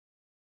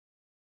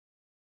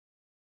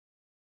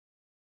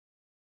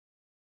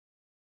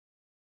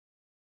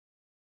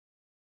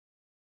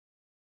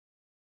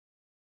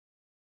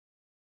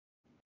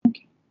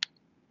Okay.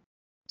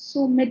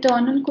 So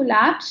maternal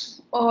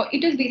collapse,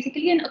 it is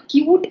basically an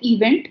acute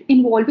event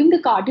involving the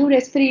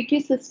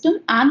cardiorespiratory system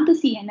and the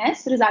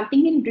CNS,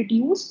 resulting in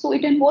reduced, so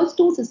it involves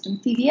two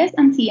systems, CVS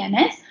and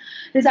CNS,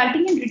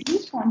 resulting in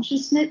reduced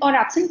consciousness or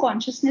absent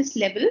consciousness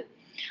level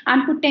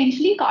and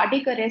potentially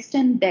cardiac arrest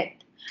and death.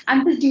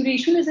 And this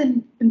duration is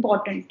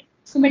important.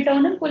 So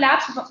maternal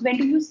collapse, when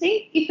do you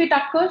say? If it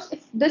occurs,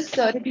 if this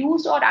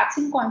reduced or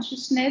absent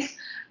consciousness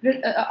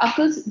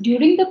occurs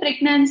during the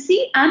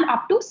pregnancy and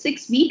up to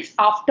 6 weeks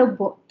after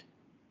birth.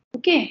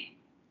 Okay,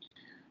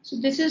 so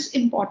this is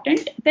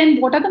important.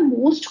 Then what are the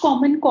most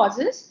common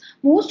causes?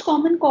 Most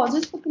common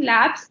causes for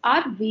collapse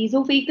are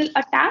vasovagal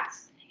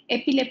attacks,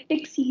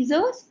 epileptic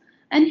seizures,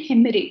 and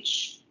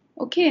hemorrhage.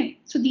 Okay,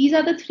 so these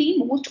are the three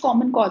most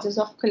common causes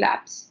of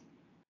collapse.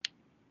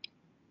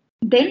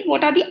 Then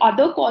what are the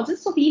other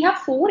causes? So we have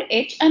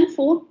 4H and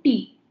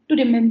 4T to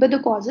remember the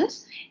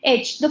causes.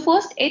 H, the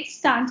first H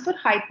stands for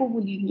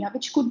hypovolemia,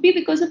 which could be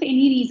because of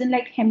any reason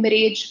like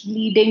hemorrhage,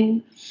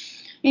 bleeding,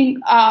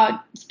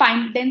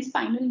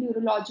 spinal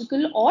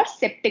neurological or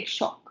septic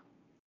shock.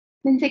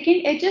 Then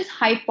second H is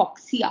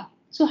hypoxia.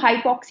 So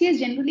hypoxia is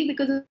generally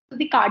because of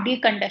the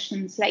cardiac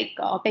conditions like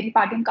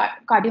pericardial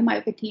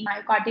cardiomyopathy,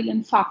 myocardial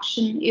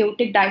infarction,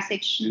 aortic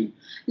dissection,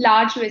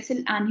 large vessel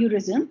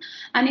aneurysm.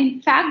 And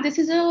in fact, this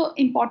is an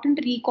important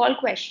recall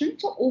question.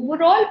 So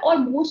overall or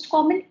most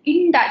common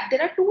in that,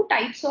 there are two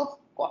types of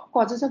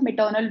causes of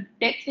maternal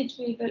death, which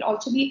we will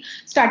also be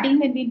studying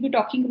when we'll be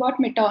talking about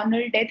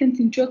maternal death in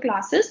future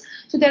classes.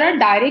 So there are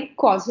direct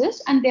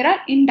causes and there are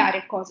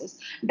indirect causes.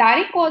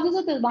 Direct causes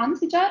are the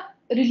ones which are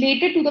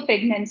related to the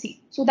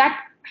pregnancy. So that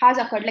has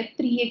occurred like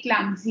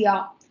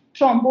preeclampsia,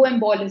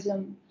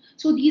 thromboembolism.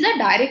 So these are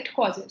direct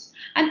causes.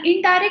 And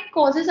indirect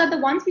causes are the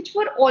ones which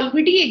were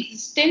already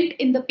existent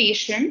in the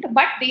patient,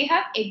 but they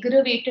have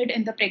aggravated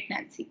in the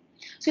pregnancy.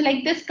 So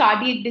like this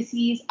cardiac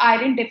disease,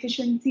 iron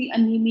deficiency,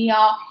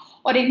 anemia,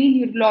 or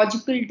any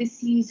neurological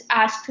disease,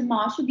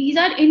 asthma. So these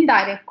are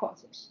indirect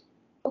causes.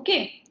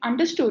 Okay,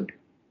 understood?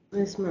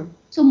 Yes, ma'am.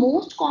 So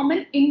most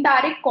common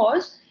indirect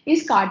cause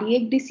is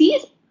cardiac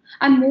disease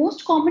and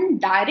most common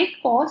direct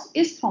cause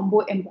is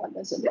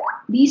thromboembolism.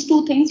 These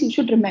two things you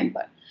should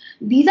remember.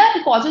 These are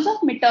the causes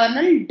of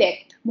maternal death,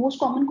 most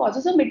common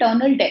causes of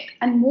maternal death.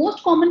 And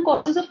most common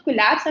causes of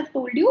collapse, I've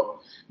told you,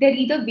 they're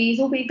either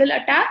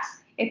vasovagal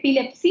attacks,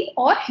 epilepsy,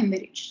 or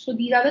hemorrhage. So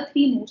these are the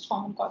three most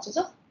common causes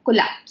of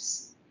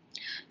collapse.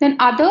 Then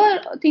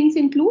other things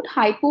include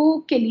hypo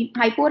or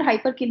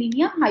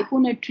hyperkalemia,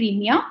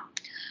 hyponatremia.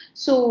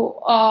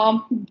 So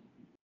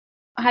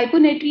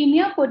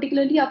hyponatremia,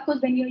 particularly of course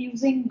when you're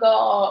using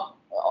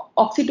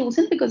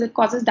oxytocin because it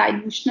causes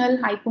dilutional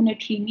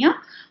hyponatremia.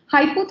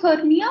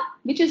 Hypothermia,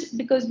 which is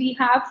because we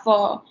have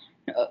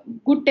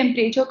good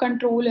temperature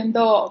control in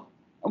the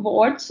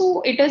ward,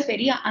 so it is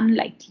very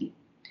unlikely.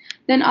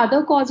 Then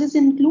other causes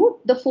include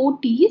the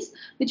 4Ts,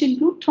 which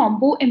include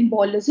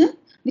thromboembolism,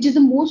 which is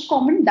the most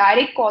common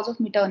direct cause of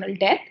maternal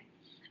death.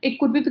 It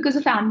could be because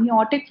of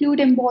amniotic fluid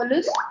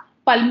embolus,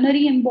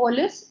 pulmonary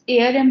embolus,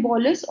 air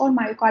embolus, or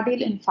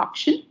myocardial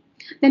infarction.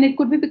 Then it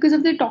could be because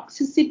of the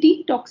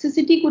toxicity.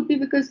 Toxicity could be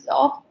because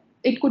of,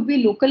 it could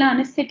be local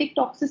anesthetic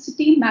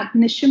toxicity,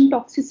 magnesium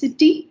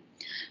toxicity,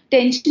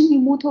 tension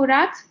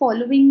pneumothorax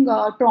following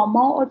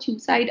trauma or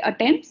suicide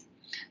attempts.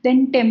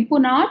 Then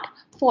tamponade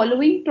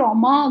following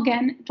trauma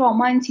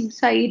and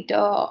suicide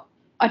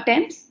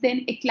attempts.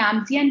 Then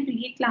eclampsia and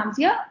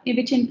preeclampsia,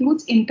 which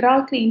includes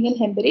intracranial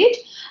hemorrhage.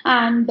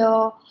 And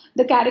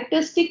the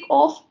characteristic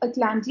of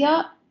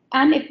eclampsia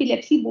and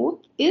epilepsy both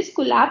is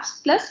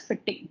collapse plus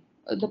fitting.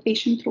 The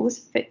patient throws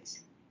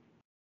fits.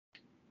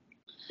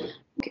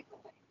 Okay.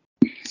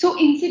 So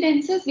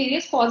incidences,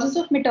 various causes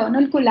of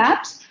maternal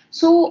collapse.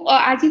 So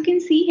as you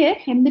can see here,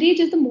 hemorrhage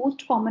is the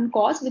most common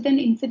cause with an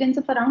incidence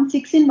of around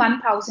 6 in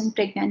 1,000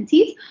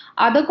 pregnancies.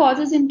 Other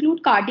causes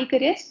include cardiac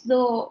arrest.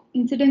 The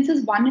incidence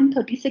is 1 in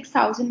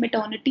 36,000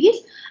 maternities.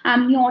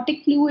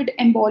 Amniotic fluid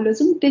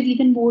embolism, it is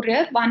even more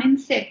rare,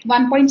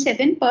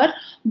 1.7 per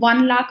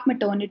 1 lakh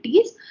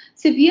maternities.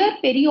 Severe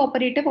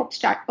perioperative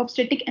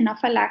obstetric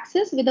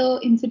anaphylaxis with an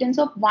incidence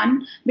of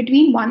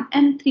between 1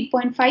 and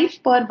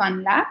 3.5 per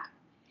 1 lakh.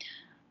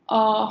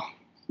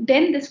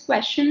 Then this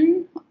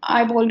question,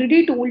 I've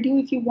already told you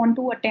if you want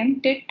to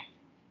attempt it.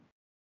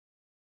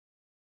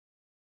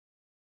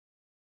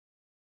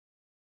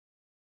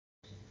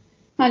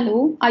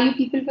 Hello, are you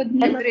people with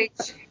me?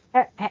 Hemorrhage.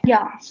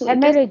 Yeah, so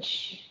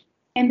Hemorrhage.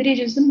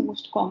 hemorrhage is the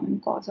most common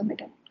cause of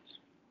maternal.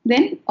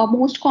 Then a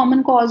most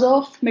common cause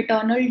of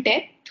maternal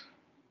death.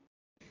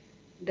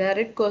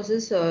 Direct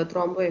causes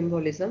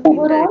thromboembolism.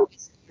 Overall, Indirect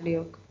is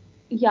cardiac.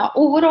 yeah,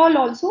 overall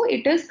also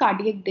it is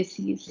cardiac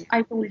disease.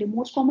 I told you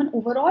most common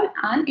overall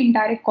and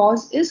indirect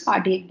cause is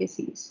cardiac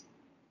disease.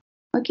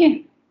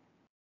 Okay.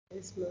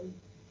 Yes, ma'am.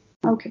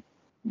 Okay.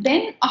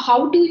 Then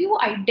how do you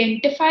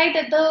identify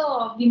that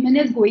the woman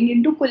is going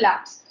into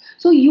collapse?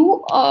 So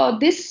you,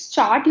 this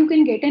chart you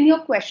can get in your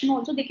question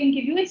also. They can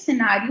give you a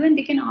scenario and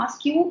they can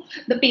ask you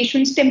the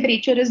patient's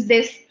temperature is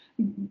this,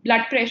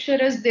 blood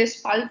pressure is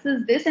this, pulse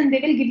is this, and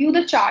they will give you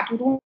the chart. You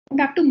don't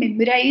have to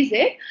memorize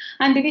it,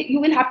 and you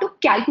will have to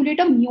calculate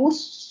a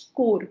Muse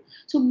score.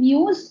 So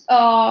Muse,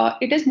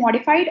 it is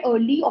modified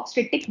early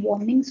obstetric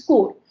warning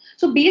score.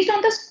 So based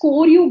on the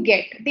score you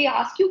get, they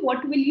ask you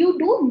what will you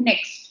do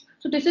next.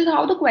 So this is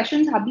how the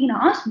questions have been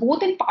asked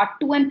both in part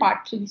 2 and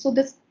part 3. So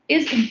this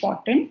is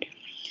important.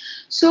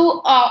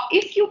 So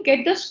if you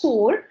get the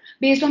score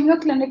based on your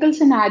clinical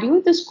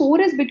scenario, the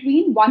score is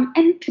between 1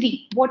 and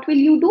 3. What will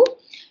you do?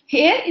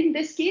 Here, in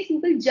this case, you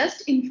will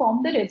just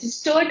inform the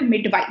registered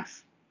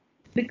midwife.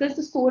 Because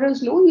the score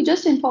is low, you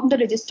just inform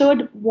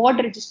the ward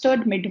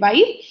registered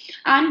midwife,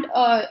 and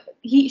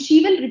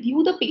she will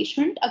review the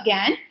patient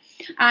again.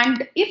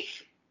 And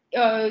if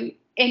uh,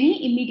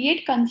 any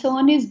immediate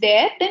concern is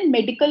there, then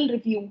medical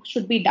review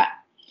should be done.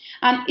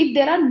 And if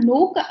there are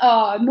no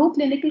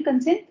clinical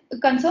concerns,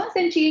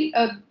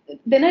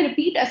 then a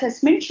repeat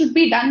assessment should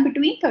be done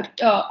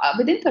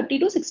within 30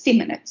 to 60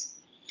 minutes.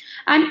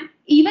 And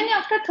even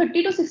after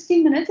 30 to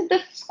 60 minutes, if the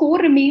score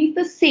remains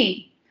the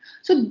same,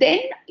 so then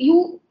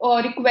you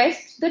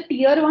request the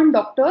tier 1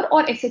 doctor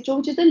or SHO,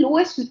 which is the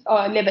lowest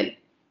level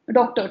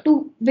doctor,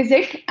 to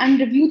visit and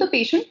review the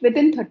patient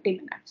within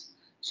 30 minutes.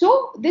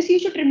 So this you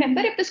should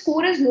remember, if the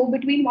score is low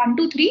between 1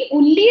 to 3,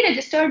 only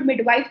registered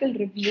midwife will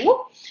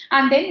review,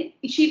 and then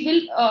she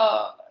will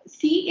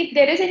see if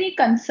there is any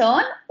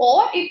concern,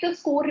 or if the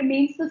score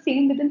remains the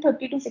same within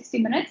 30 to 60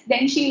 minutes,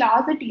 then she'll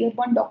ask the tier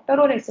 1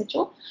 doctor or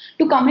SHO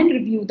to come and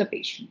review the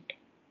patient.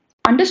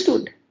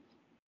 Understood?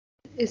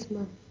 Yes,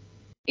 ma'am.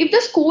 If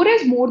the score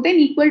is more than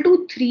equal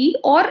to 3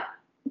 or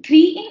 3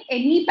 in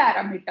any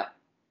parameter,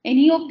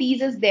 any of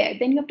these is there,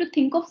 then you have to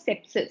think of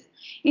sepsis.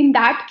 In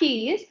that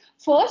case,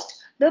 first,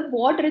 the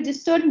ward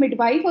registered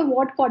midwife or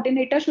ward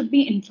coordinator should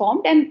be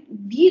informed, and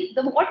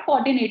the ward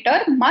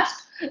coordinator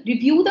must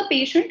review the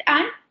patient,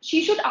 and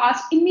she should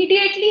ask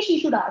immediately. She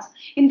should ask.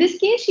 In this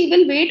case, she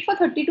will wait for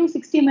 30 to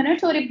 60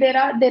 minutes, or if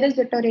there is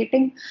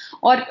deteriorating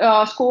or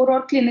score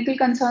or clinical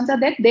concerns are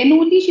there, then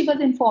only she was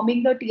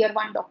informing the tier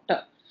 1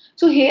 doctor.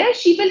 So here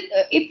she will,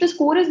 if the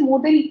score is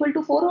more than equal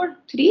to 4 or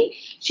 3,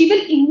 she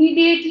will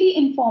immediately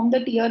inform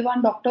the tier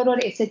 1 doctor or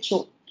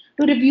SHO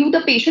to review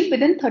the patient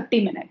within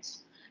 30 minutes.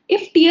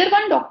 If tier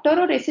 1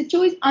 doctor or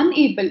SHO is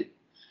unable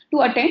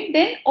to attend,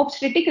 then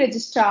obstetric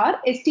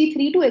registrar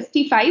ST3 to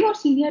ST5 or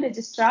senior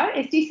registrar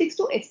ST6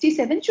 to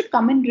ST7 should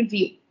come and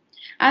review.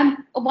 And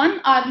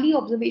one hourly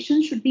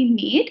observation should be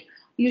made.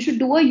 You should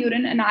do a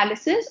urine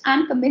analysis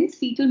and commence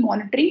fetal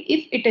monitoring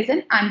if it is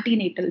an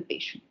antenatal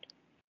patient.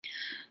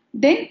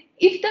 Then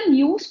if the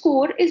mu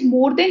score is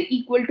more than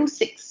equal to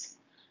 6,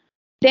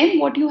 then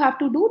what you have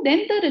to do,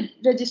 then the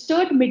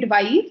registered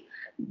midwife,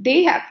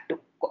 they have to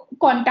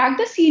contact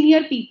the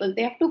senior people.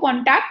 They have to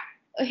contact,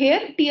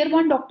 here tier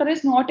 1 doctor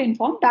is not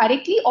informed,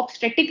 directly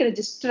obstetric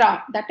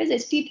registrar, that is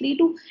ST3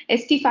 to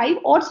ST5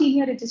 or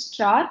senior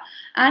registrar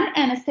and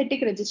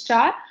anesthetic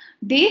registrar.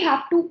 They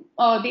have to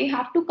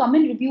come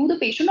and review the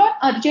patient on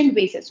urgent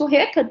basis. So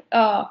here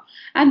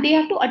and they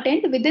have to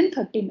attend within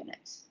 30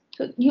 minutes.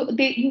 So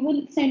you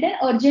will send an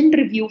urgent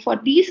review for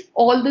these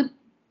all the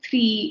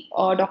 3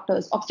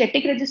 doctors: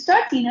 obstetric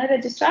registrar, senior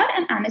registrar,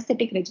 and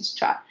anesthetic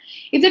registrar.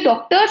 If the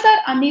doctors are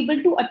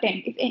unable to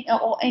attend, if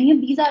or any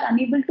of these are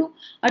unable to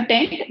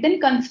attend, then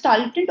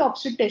consultant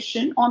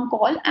obstetrician on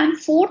call and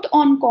 4th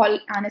on call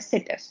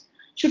anesthetist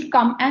should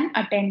come and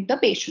attend the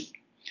patient.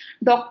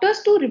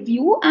 Doctors to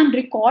review and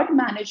record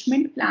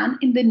management plan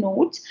in the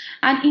notes,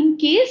 and in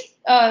case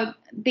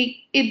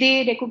if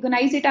they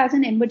recognize it as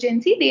an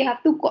emergency, they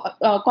have to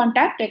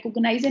contact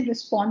recognize and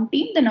respond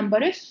team. The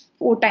number is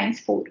 4 times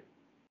 4.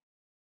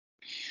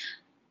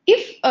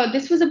 If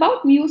this was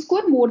about mu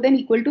score more than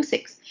equal to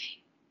 6.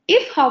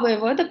 If,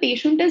 however, the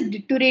patient is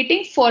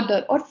deteriorating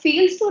further or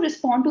fails to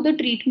respond to the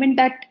treatment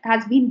that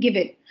has been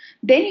given,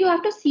 then you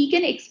have to seek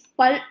an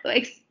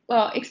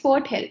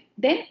expert help.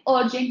 Then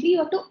urgently you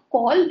have to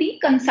call the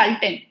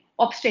consultant,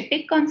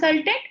 obstetric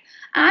consultant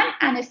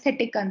and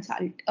obstetric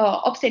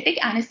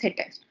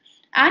anesthetist.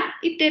 And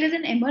if there is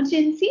an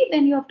emergency,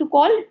 then you have to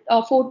call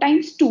 4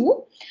 times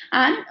 2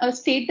 and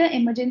state the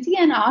emergency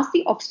and ask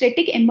the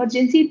obstetric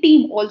emergency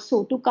team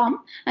also to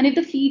come. And if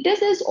the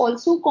fetus is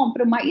also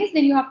compromised,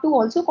 then you have to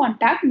also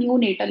contact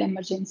neonatal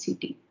emergency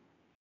team.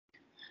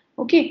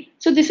 Okay,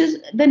 so this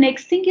is the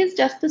next thing is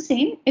just the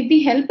same. If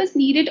the help is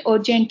needed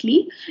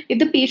urgently, if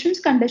the patient's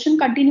condition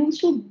continues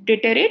to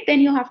deteriorate, then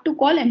you have to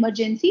call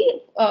emergency,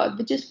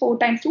 which is 4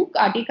 times 2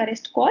 cardiac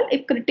arrest call.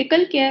 If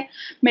critical care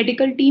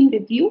medical team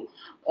review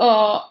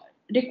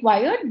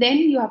required, then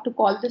you have to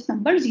call this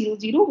number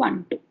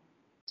 0012.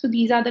 So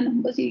these are the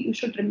numbers you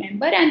should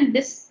remember, and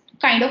this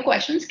kind of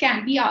questions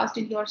can be asked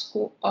in your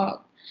scope.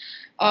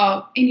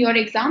 In your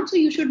exam, so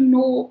you should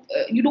know,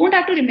 you don't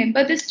have to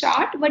remember this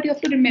chart, but you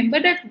have to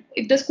remember that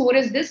if the score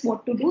is this,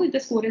 what to do, if the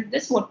score is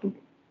this, what to do.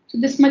 So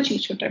this much you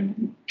should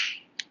remember.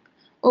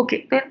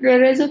 Okay,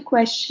 there is a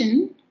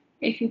question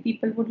if you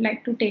people would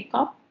like to take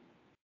up.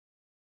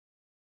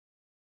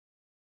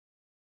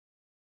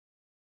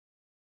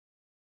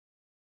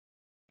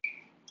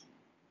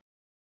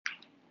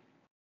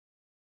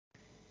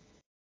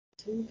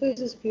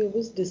 Symphysis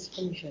pubis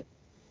dysfunction.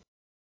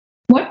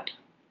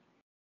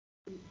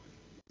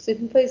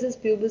 Symphysis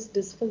pubis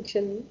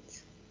dysfunction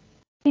means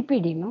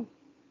CPD, no?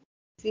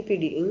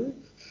 CPD.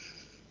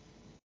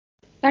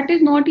 That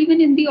is not even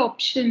in the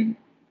option.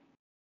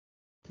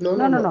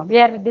 No. We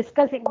are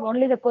discussing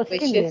only the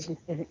question. We are Question.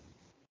 discussing.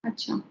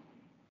 Acha.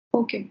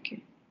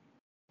 Okay.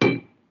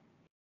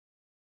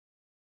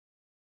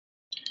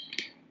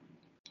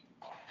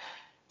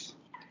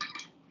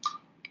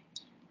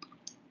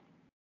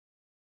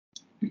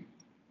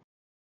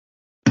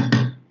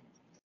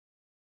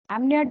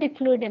 Amniotic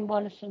fluid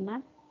embolism,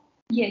 ma'am.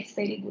 Yes,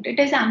 very good. It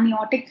is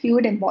amniotic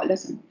fluid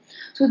embolism.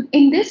 So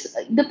in this,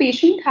 the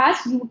patient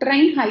has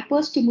uterine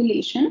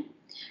hyperstimulation.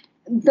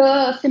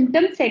 The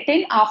symptoms set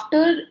in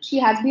after she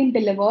has been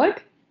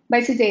delivered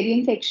by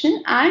cesarean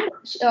section, and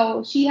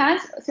she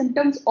has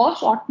symptoms of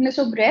shortness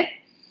of breath,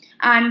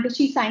 and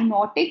she's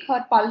cyanotic.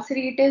 Her pulse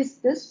rate is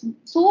this.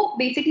 So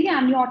basically,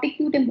 amniotic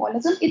fluid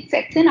embolism, it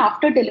sets in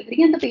after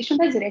delivery, and the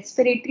patient has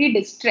respiratory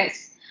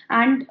distress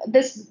and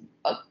this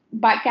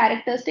by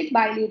characteristic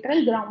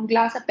bilateral ground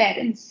glass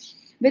appearance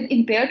with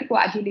impaired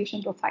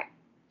coagulation profile.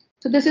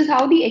 So this is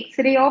how the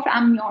X-ray of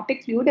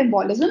amniotic fluid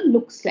embolism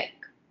looks like.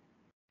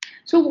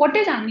 So what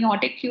is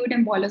amniotic fluid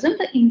embolism?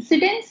 The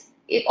incidence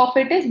of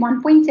it is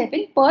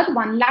 1.7 per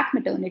 1 lakh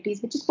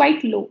maternities, which is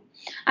quite low.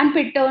 And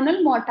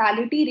paternal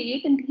mortality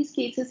rate in these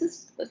cases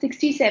is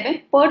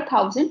 67 per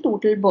 1,000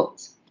 total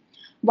births.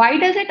 Why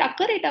does it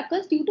occur? It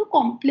occurs due to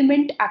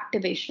complement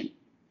activation.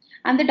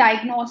 And the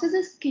diagnosis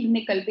is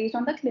clinical based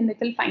on the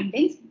clinical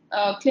findings.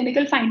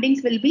 Clinical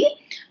findings will be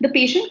the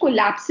patient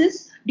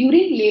collapses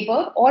during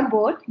labor or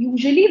birth,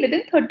 usually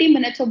within 30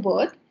 minutes of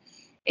birth,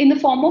 in the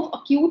form of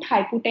acute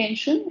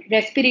hypotension,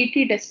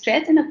 respiratory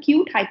distress, and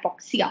acute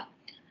hypoxia.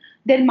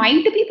 There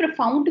might be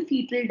profound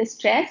fetal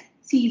distress,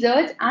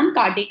 seizures, and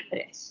cardiac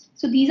arrest.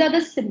 So these are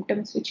the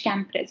symptoms which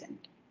can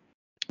present.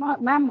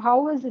 Ma'am,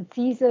 how is it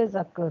seizures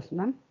occurs,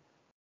 ma'am?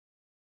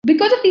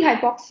 Because of the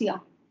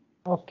hypoxia.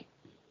 Okay.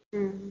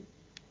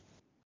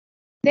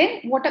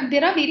 Then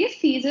there are various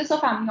phases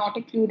of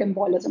amniotic fluid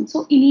embolism.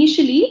 So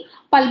initially,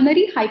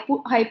 pulmonary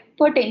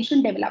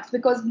hypertension develops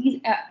because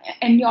these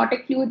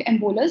amniotic fluid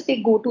embolus,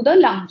 they go to the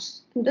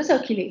lungs through the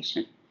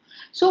circulation.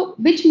 So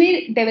which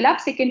may develop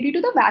secondary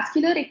to the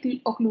vascular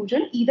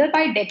occlusion either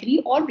by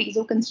debris or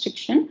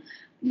vasoconstriction.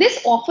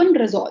 This often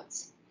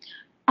resolves.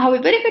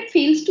 However, if it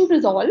fails to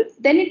resolve,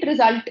 then it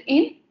results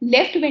in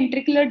left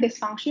ventricular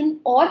dysfunction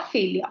or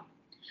failure.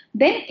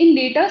 Then in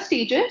later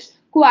stages,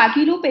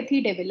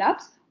 coagulopathy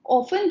develops,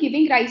 often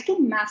giving rise to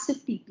massive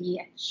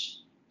PPH.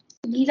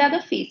 These are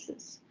the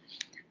phases.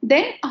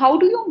 Then how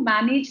do you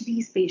manage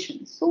these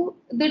patients? So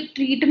the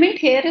treatment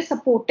here is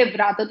supportive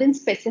rather than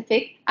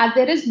specific, as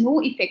there is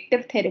no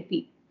effective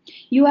therapy.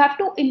 You have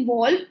to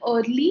involve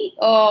early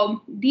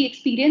the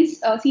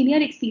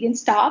senior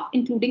experienced staff,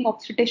 including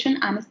obstetrician,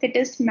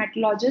 anesthetist,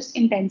 hematologist,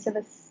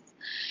 intensivist,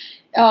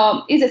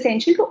 is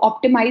essential to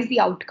optimize the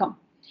outcome.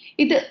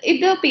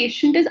 If the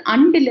patient is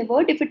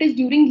undelivered, if it is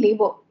during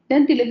labor,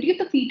 then delivery of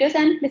the fetus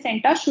and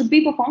placenta should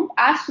be performed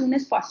as soon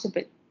as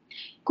possible.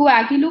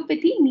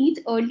 Coagulopathy needs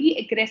early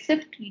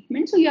aggressive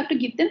treatment, so you have to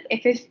give them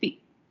FFP.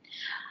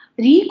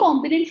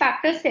 Recombinant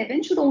factor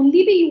 7 should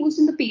only be used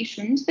in the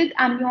patients with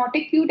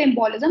amniotic fluid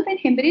embolism when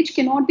hemorrhage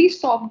cannot be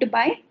stopped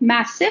by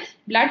massive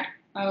blood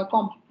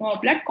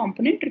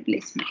component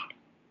replacement.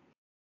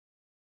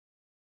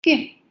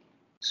 Okay.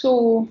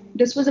 So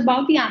this was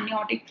about the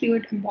amniotic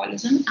fluid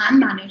embolism and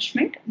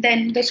management.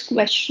 Then this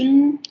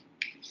question,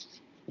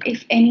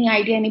 if any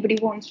idea anybody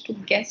wants to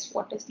guess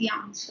what is the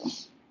answer.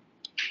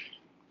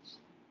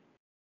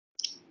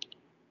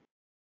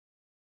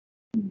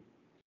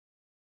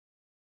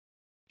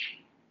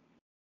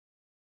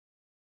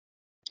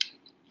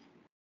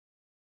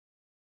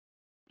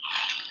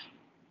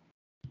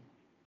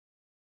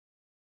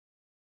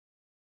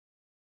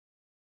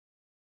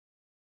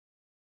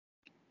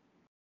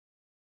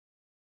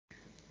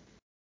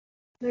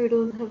 I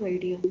don't have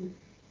idea.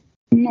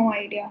 No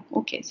idea.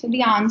 Okay, so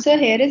the answer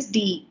here is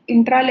D.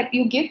 Intralipid.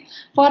 You give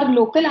for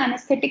local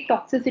anesthetic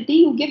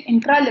toxicity, you give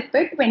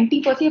intralipid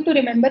 20%. You have to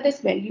remember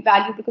this value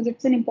because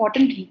it's an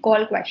important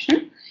recall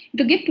question.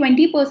 To give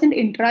 20%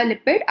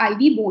 intralipid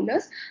IV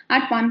bolus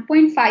at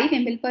 1.5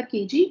 ml per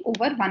kg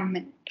over 1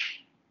 minute.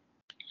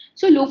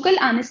 So local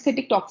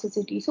anesthetic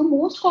toxicity. So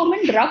most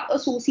common drug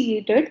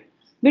associated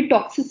with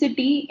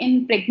toxicity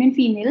in pregnant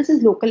females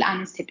is local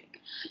anesthetic.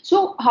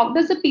 So how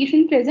does the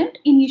patient present?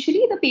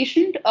 Initially, the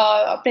patient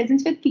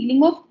presents with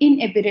feeling of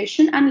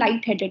inebriation and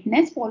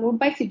lightheadedness, followed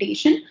by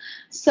sedation,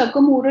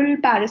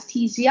 circumoral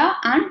paresthesia,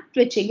 and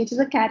twitching, which is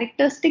a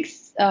characteristic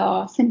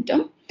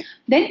symptom.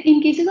 Then,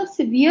 in cases of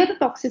severe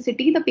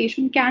toxicity, the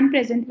patient can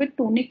present with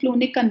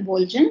tonic-clonic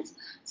convulsions,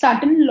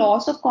 sudden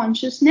loss of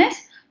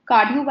consciousness,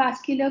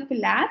 cardiovascular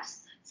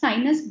collapse,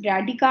 sinus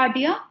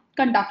bradycardia,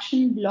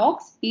 conduction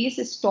blocks,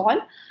 pace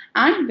stall,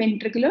 and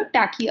ventricular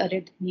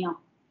tachyarrhythmia.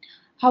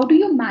 How do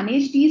you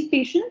manage these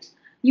patients?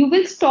 You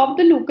will stop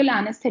the local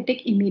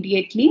anesthetic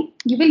immediately.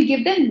 You will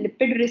give them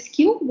lipid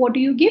rescue. What do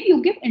you give?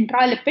 You give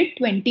intralipid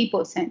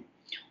 20%.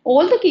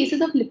 All the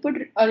cases of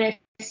lipid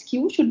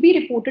rescue should be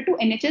reported to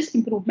NHS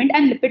improvement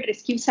and lipid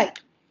rescue site.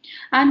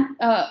 And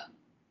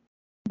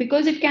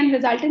because it can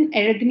result in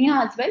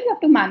arrhythmia as well, you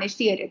have to manage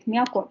the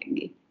arrhythmia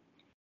accordingly.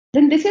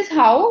 Then this is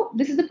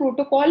the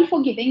protocol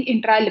for giving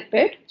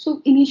intralipid.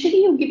 So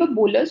initially you give a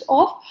bolus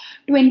of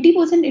 20%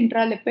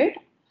 intralipid,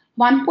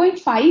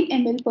 1.5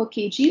 ml per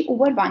kg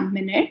over 1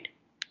 minute.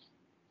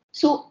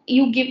 So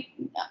you give,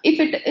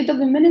 if the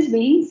woman is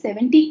weighing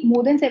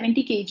more than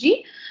 70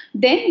 kg,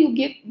 then you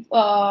give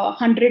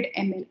 100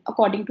 ml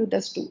according to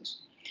this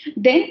dose.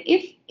 Then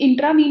if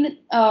intravenous,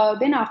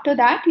 then after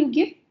that you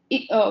give,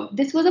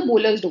 this was a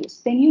bolus dose.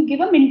 Then you give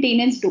a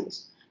maintenance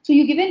dose. So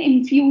you give an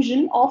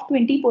infusion of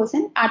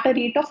 20% at a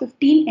rate of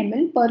 15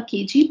 ml per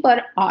kg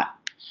per hour.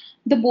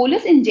 The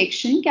bolus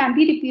injection can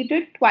be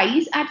repeated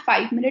twice at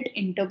 5-minute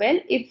interval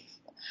if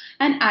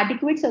an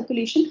adequate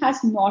circulation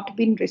has not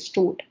been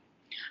restored.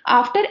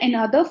 After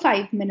another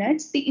 5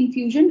 minutes, the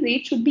infusion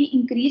rate should be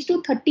increased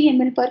to 30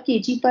 ml per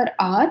kg per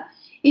hour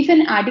if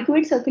an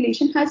adequate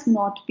circulation has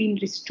not been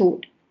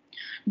restored.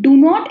 Do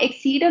not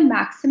exceed a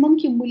maximum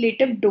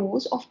cumulative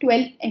dose of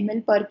 12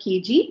 ml per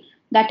kg,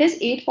 that is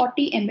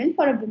 840 ml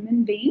for a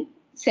woman weighing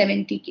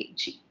 70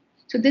 kg.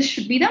 So this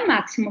should be the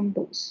maximum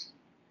dose.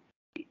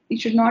 You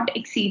should not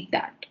exceed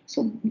that.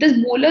 So this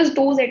bolus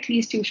dose at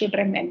least you should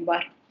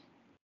remember.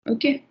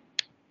 Okay.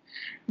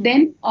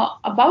 Then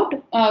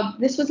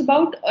this was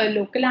about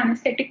local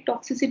anesthetic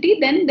toxicity.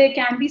 Then there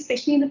can be,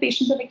 especially in the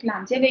patients of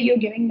eclampsia where you're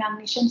giving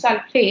magnesium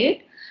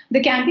sulfate,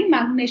 there can be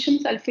magnesium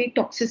sulfate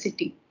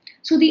toxicity.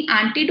 So the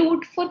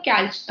antidote for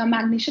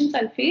magnesium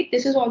sulfate,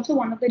 this is also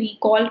one of the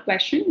recall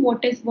question.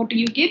 What do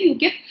you give? You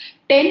give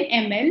 10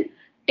 ml,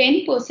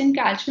 10%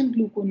 calcium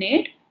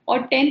gluconate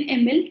or 10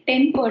 ml,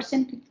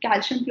 10%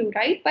 calcium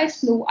chloride by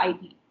slow IV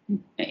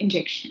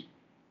injection.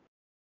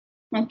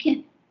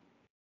 Okay.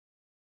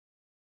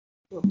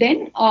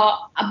 Then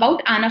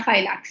about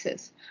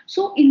anaphylaxis.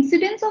 So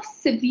incidence of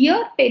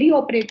severe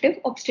perioperative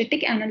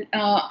obstetric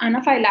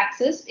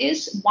anaphylaxis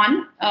is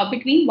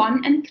between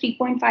 1 and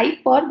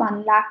 3.5 per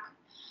 1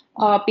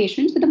 lakh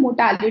patients with a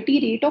mortality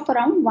rate of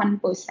around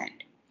 1%.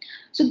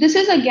 So this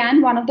is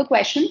again one of the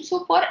questions.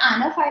 So for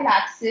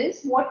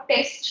anaphylaxis, what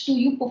tests do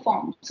you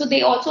perform? So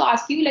they also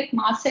ask you like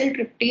mast cell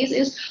tryptase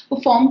is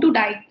performed to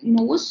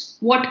diagnose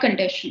what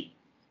condition?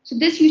 So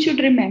this you should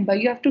remember.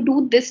 You have to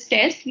do this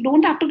test. You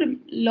don't have to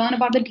learn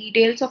about the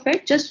details of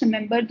it. Just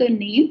remember the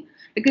name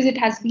because it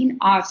has been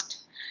asked.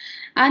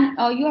 And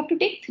you have to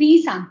take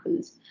 3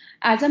 samples.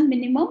 As a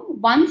minimum,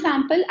 1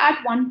 sample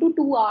at 1 to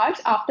 2 hours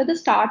after the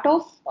start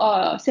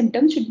of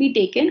symptoms should be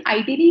taken.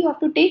 Ideally, you have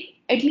to take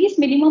at least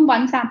minimum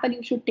 1 sample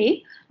you should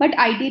take, but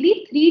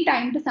ideally 3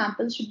 times the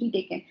samples should be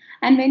taken.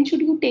 And when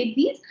should you take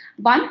these?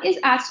 One is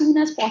as soon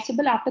as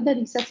possible after the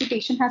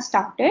resuscitation has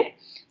started.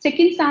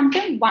 Second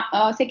sample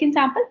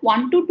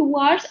 1 to 2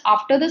 hours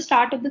after the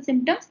start of the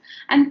symptoms,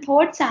 and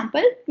third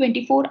sample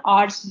 24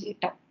 hours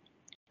later.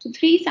 So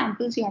 3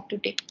 samples you have to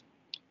take.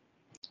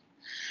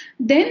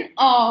 Then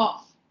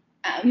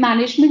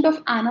management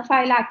of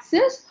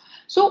anaphylaxis.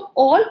 So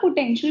all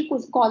potential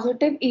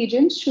causative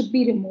agents should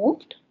be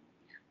removed.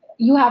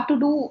 You have to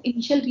do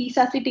initial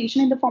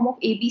resuscitation in the form of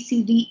A, B,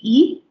 C, D,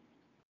 E.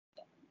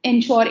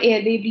 Ensure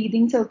airway,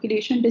 breathing,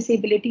 circulation,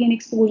 disability, and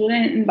exposure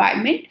and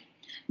environment.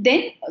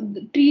 Then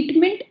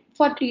treatment,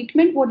 what do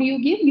you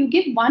give? You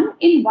give 1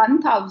 in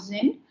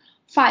 1,000,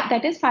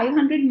 that is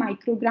 500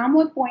 microgram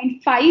or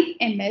 0.5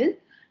 ml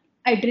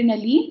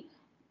adrenaline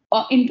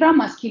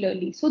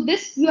intramuscularly. So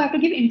this you have to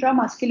give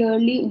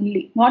intramuscularly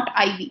only, not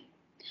IV.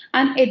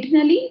 And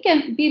adrenaline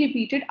can be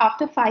repeated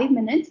after 5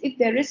 minutes if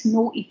there is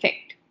no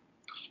effect.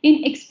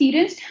 In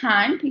experienced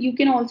hand, you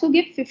can also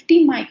give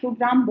 50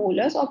 microgram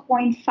bolus or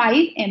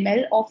 0.5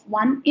 ml of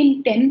 1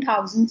 in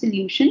 10,000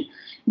 solution,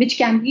 which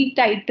can be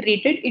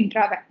titrated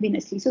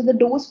intravenously. So the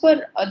dose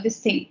for this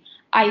thing,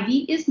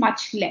 IV, is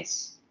much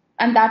less.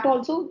 And that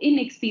also in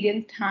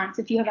experienced hands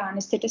if you have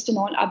anesthetist and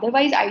all.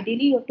 Otherwise,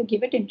 ideally, you have to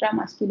give it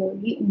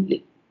intramuscularly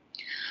only.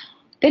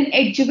 Then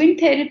adjuvant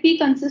therapy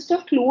consists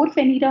of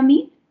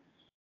chlorpheniramine,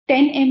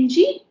 10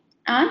 mg,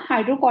 and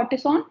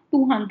hydrocortisone,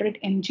 200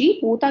 mg.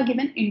 Both are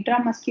given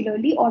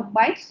intramuscularly or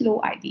by slow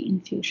IV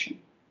infusion.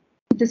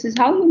 This is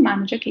how you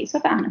manage a case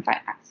of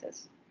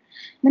anaphylaxis.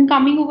 Then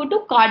coming over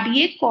to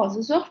cardiac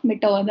causes of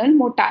maternal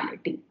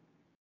mortality.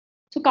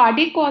 So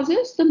cardiac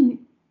causes, the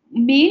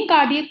main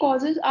cardiac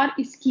causes are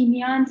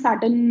ischemia and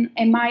sudden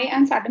MI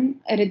and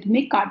sudden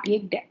arrhythmic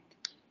cardiac death.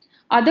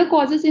 Other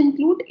causes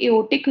include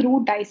aortic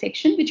root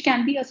dissection, which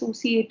can be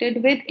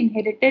associated with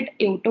inherited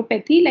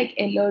aortopathy like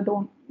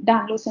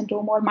Ehlers-Danlos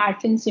syndrome or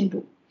Marfan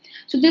syndrome.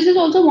 So this is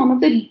also one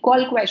of the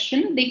recall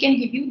questions. They can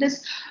give you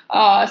this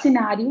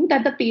scenario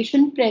that the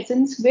patient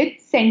presents with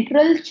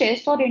central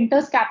chest or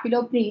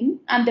interscapular pain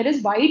and there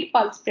is wide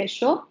pulse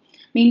pressure,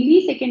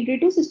 mainly secondary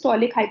to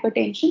systolic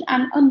hypertension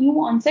and a new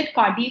onset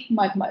cardiac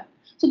murmur.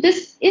 So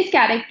this is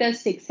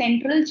characteristic,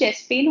 central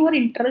chest pain or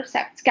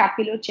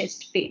interscapular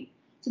chest pain.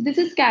 So this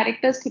is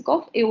characteristic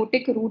of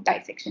aortic root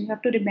dissection. You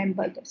have to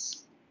remember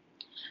this.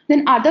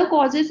 Then other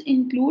causes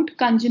include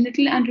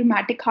congenital and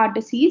rheumatic heart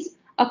disease,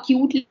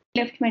 acute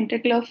left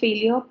ventricular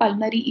failure,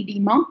 pulmonary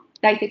edema,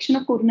 dissection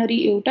of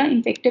coronary aorta,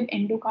 infective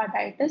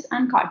endocarditis,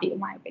 and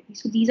cardiomyopathy.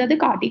 So these are the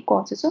cardiac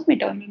causes of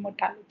maternal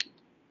mortality.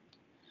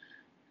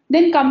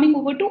 Then coming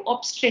over to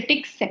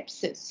obstetric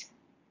sepsis.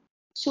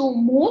 So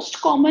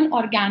most common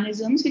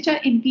organisms which are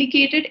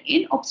implicated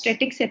in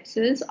obstetric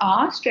sepsis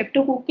are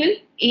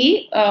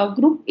streptococcal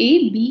group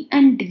A, B,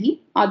 and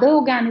D. Other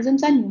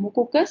organisms are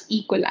pneumococcus,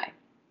 E. coli.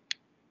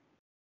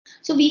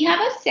 So we have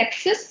a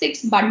sepsis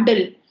 6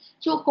 bundle.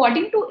 So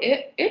according to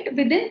it,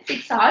 within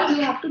 6 hours,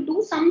 you have to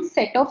do some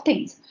set of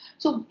things.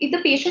 So if the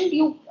patient,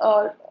 you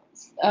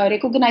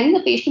recognize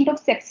the patient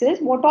of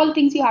sepsis, what all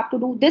things you have to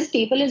do. This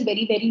table is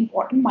very, very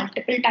important.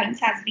 Multiple times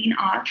has been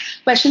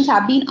asked, questions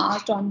have been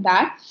asked on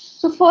that.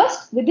 So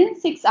first, within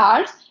 6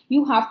 hours,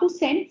 you have to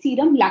send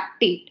serum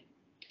lactate.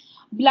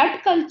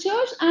 Blood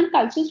cultures and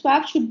culture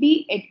swabs should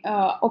be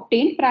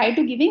obtained prior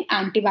to giving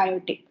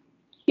antibiotic.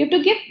 You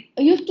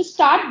have to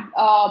start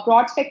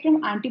broad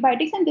spectrum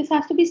antibiotics, and this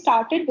has to be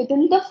started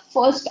within the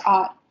first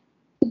hour.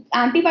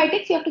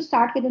 Antibiotics you have to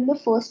start within the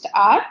first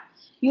hour.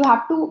 You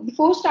have to,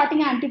 before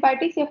starting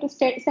antibiotics, you have to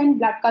send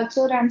blood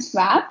culture and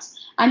swabs,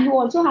 and you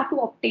also have to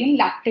obtain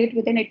lactate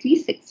within at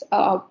least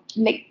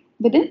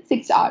within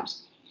 6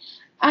 hours.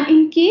 And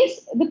in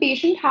case the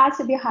patient has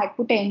severe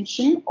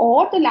hypotension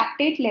or the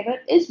lactate level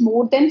is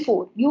more than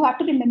 4, you have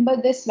to remember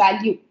this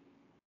value.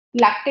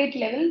 Lactate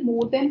level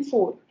more than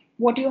 4.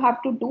 What you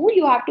have to do,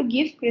 you have to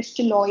give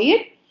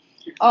crystalloid,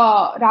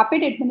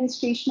 rapid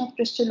administration of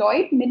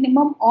crystalloid,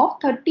 minimum of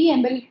 30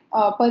 ml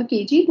per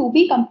kg to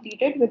be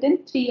completed within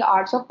 3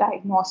 hours of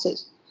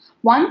diagnosis.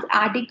 Once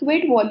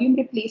adequate volume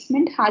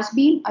replacement has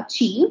been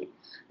achieved,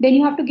 then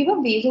you have to give a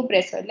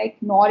vasopressor like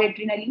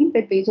noradrenaline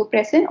with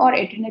vasopressin or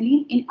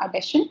adrenaline in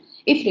addition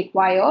if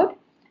required,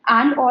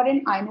 and or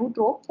an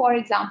inotrope, for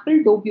example,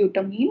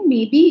 dobutamine,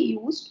 may be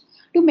used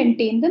to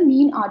maintain the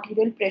mean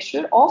arterial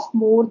pressure of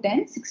more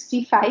than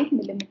 65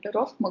 millimeter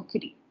of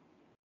mercury.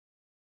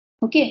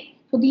 Okay,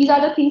 so these are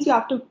the things you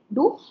have to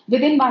do.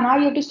 Within 1 hour,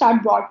 you have to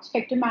start broad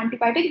spectrum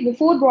antibiotics.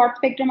 Before broad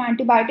spectrum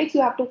antibiotics, you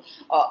have to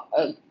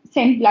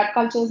send blood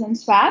cultures and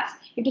swabs.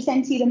 You have to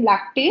send serum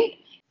lactate.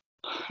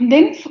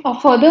 Then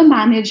further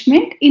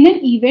management in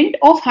an event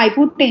of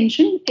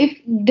hypotension,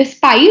 if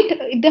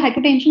the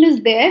hypotension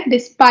is there,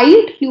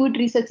 despite fluid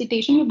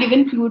resuscitation, you've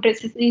given fluid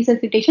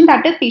resuscitation,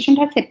 that is patient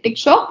has septic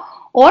shock,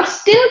 or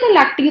still the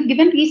lactate, you've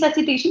given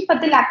resuscitation, but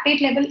the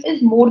lactate level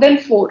is more than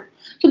 4.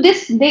 So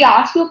this, they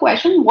ask you a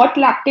question, what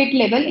lactate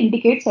level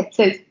indicates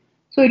sepsis?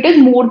 So it is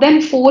more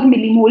than 4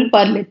 millimole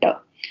per liter.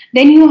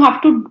 Then you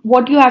have to,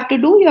 what you have to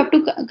do, you have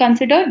to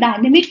consider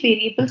dynamic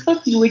variables for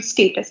fluid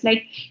status.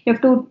 Like you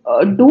have to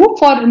do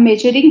for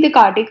measuring the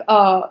cardiac,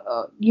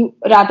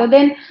 rather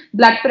than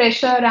blood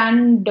pressure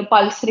and the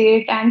pulse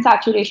rate and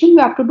saturation, you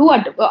have to do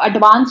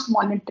advanced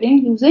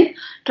monitoring using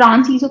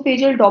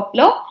transesophageal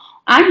Doppler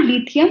and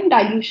lithium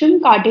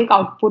dilution cardiac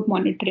output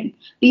monitoring.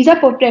 These are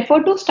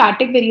preferred to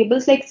static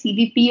variables like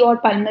CVP or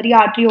pulmonary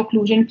artery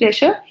occlusion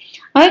pressure,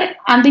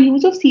 and the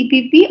use of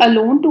CPP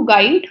alone to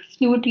guide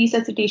fluid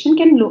resuscitation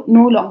can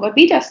no longer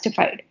be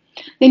justified.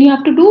 Then you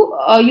have to do,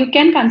 you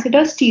can consider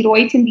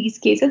steroids in these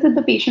cases if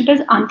the patient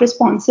is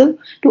unresponsive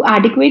to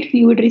adequate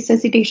fluid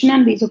resuscitation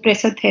and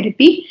vasopressor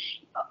therapy.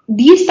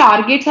 These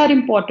targets are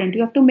important.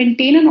 You have to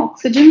maintain an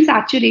oxygen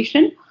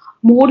saturation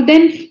more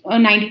than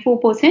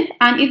 94%,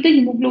 and if the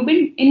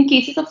hemoglobin in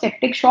cases of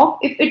septic shock,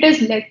 if it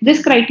is less,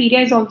 this criteria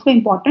is also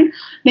important.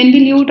 When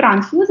will you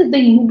transfuse if the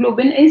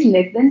hemoglobin is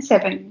less than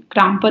 7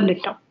 gram per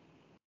liter?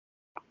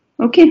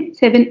 Okay,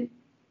 7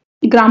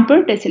 gram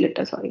per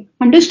deciliter, sorry.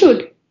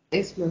 Understood?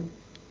 Yes, ma'am.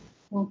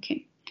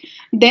 Okay.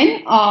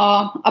 Then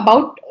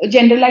about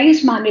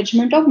generalized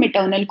management of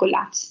maternal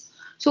collapse.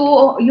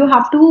 So you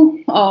have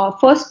to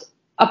first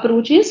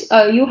approach is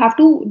you have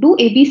to do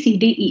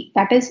ABCDE,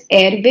 that is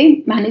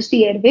airway, manage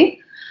the airway,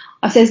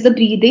 assess the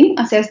breathing,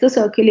 assess the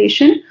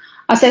circulation,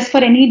 assess for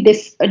any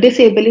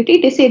disability.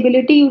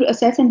 Disability you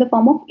assess in the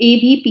form of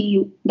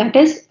ABPU, that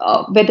is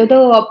whether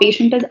the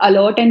patient is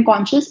alert and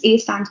conscious. A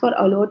stands for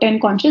alert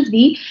and conscious.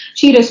 B,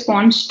 she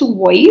responds to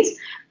voice.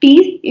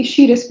 P, if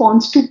she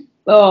responds to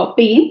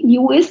pain.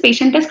 U is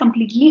patient is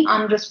completely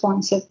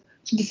unresponsive.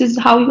 So this is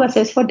how you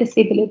assess for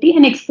disability.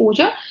 And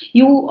exposure,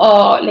 you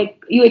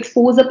you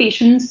expose the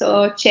patient's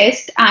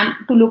chest and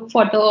to look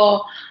for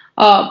the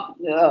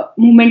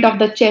movement of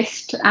the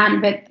chest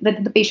and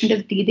whether the patient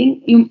is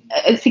breathing. You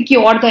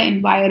secure the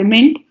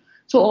environment.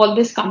 So all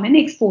this come in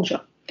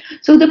exposure.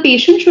 So the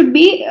patient should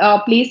be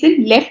placed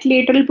in left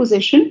lateral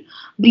position.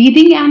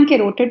 Breathing and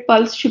carotid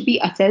pulse should be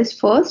assessed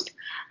first,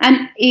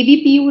 and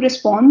ABPU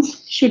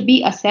response should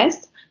be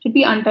assessed. Should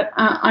be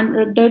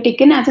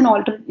undertaken as an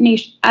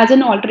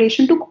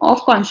alteration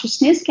of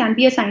consciousness, can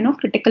be a sign of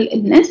critical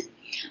illness.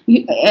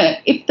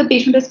 If the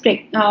patient is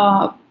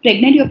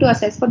pregnant, you have to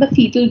assess for the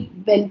fetal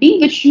well-being,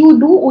 which you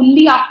do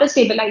only after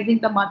stabilizing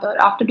the mother,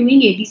 after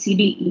doing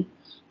ABCDE.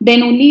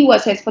 Then only you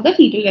assess for the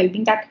fetal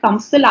well-being. That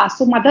comes the last.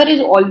 So mother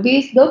is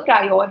always the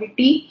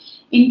priority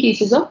in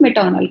cases of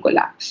maternal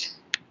collapse.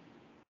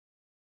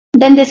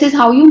 Then this is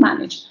how you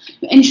manage.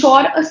 You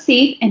ensure a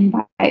safe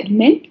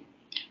environment.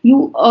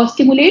 You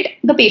stimulate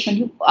the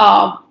patient.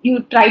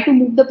 You try to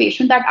move the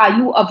patient that are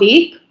you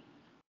awake,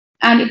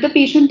 and if the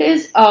patient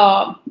is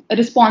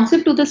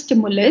responsive to the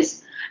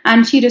stimulus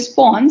and she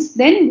responds,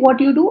 then what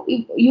you do,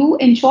 you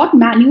ensure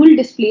manual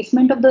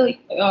displacement of the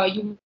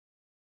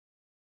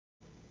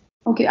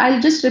Okay,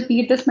 I'll just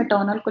repeat this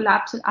maternal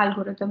collapse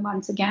algorithm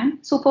once again.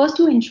 So first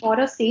you ensure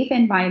a safe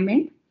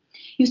environment.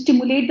 You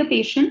stimulate the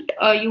patient.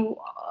 You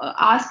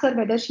ask her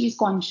whether she's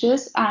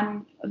conscious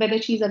and whether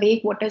she's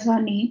awake, what is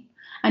her name,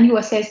 and you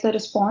assess the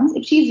response.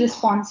 If she's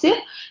responsive,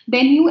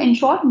 then you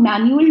ensure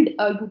manual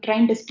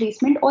uterine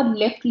displacement or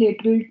left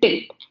lateral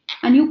tilt,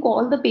 and you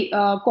call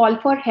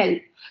for help.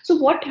 So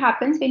what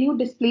happens when you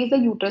displace the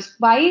uterus?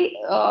 Why?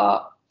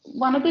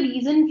 One of the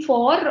reason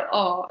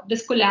for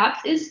this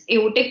collapse is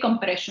aortic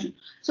compression.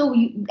 So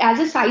as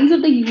the size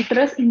of the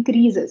uterus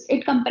increases,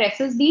 it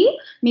compresses the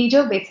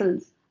major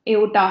vessels,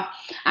 aorta,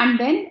 and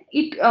then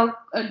it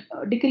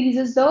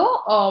decreases the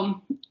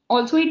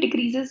also it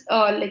decreases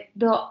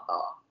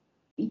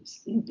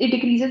it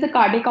decreases the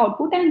cardiac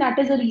output, and that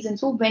is the reason.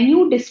 So when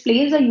you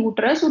displace the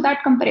uterus, so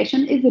that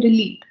compression is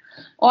relieved,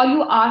 or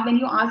when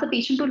you ask the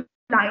patient to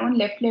lie on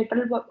left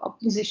lateral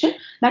position,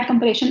 that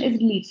compression is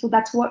relieved. So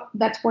that's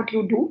what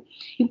you do.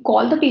 You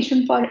call the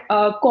patient for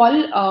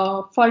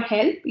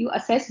help. You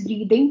assess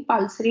breathing,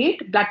 pulse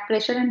rate, blood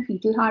pressure, and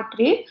fetal heart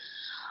rate.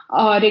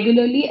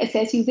 Regularly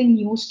assess using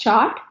News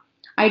chart.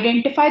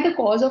 Identify the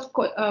cause of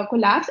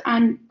collapse,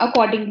 and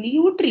accordingly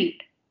you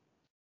treat.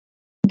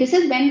 This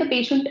is when the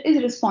patient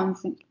is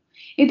responsive.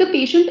 If the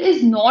patient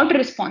is not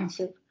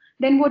responsive,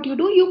 then what you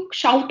do, you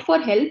shout for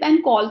help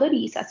and call the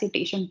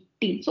resuscitation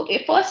team. So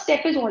a first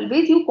step is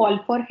always you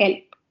call for help.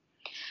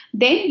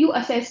 Then you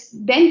assess,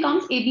 then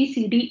comes A, B,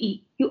 C, D,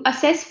 E. You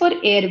assess for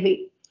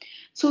airway.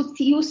 So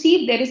you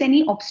see if there is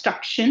any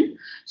obstruction.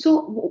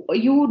 So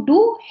you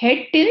do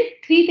head tilt,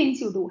 three things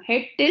you do: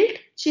 head tilt,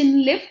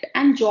 chin lift,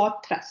 and jaw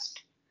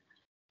thrust.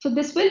 So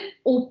this will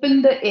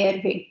open the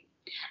airway.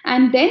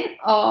 And then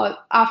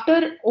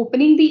after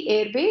opening the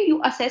airway, you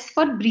assess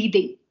for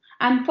breathing.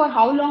 And for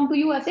how long do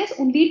you assess?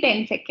 Only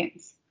 10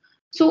 seconds.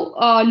 So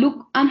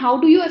look, and how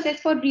do you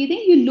assess for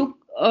breathing? You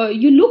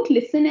look,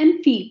 listen,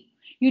 and feel.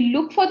 You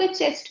look for the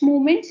chest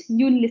movements,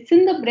 you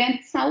listen the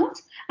breath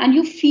sounds, and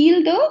you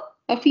feel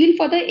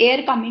for the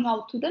air coming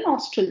out through the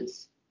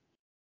nostrils.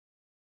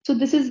 So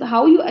this is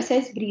how you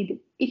assess breathing.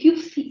 If you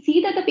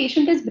see that the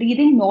patient is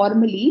breathing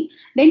normally,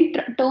 then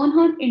turn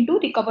her into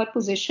recover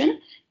position.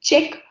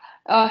 Check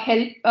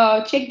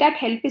check that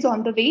help is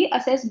on the way.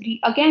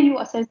 Again, you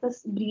assess the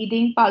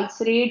breathing, pulse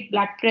rate,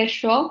 blood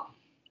pressure,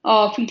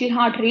 fetal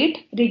heart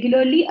rate.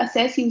 Regularly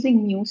assess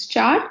using News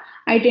chart.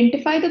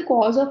 Identify the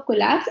cause of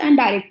collapse and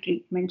direct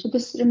treatment. So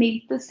this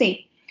remains the same.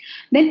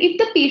 Then if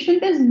the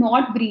patient is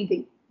not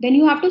breathing, then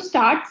you have to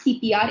start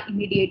CPR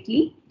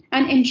immediately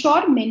and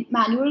ensure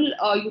manual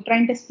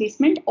uterine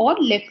displacement or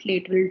left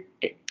lateral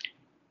tilt.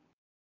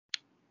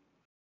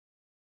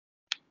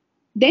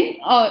 Then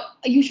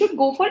you should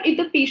go for, if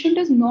the patient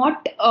is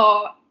not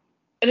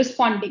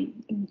responding,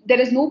 there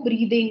is no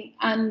breathing,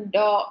 and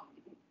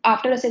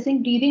after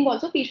assessing breathing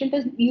also,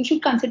 you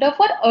should consider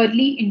for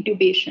early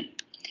intubation.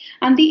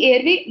 And the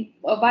airway,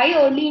 why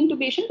early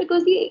intubation?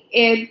 Because the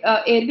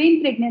airway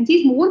in pregnancy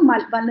is more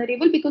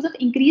vulnerable because of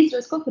increased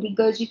risk of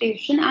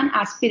regurgitation and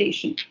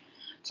aspiration.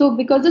 So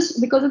because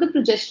of the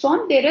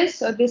progesterone, there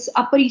is this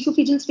upper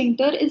esophageal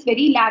sphincter is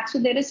very lax, so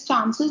there is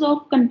chances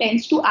of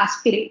contents to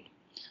aspirate.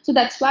 So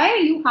that's why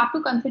you have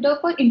to consider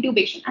for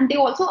intubation. And they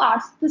also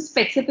ask this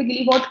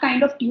specifically, what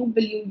kind of tube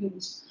will you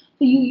use?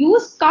 So you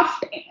use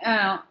cuffed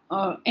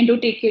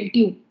endotracheal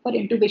tube for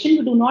intubation.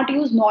 You do not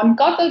use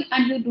non-cuffed,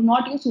 and you do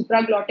not use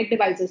supraglottic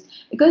devices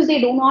because they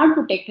do not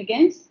protect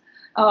against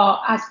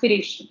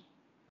aspiration.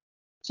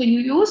 So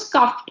you use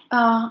cuffed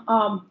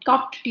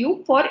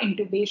tube for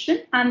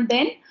intubation, and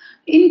then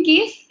in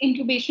case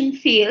intubation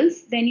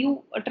fails, then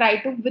you try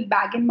to, with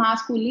bag and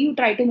mask only, you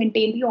try to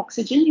maintain the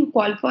oxygen, you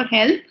call for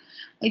help.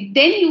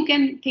 Then you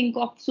can think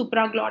of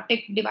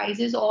supraglottic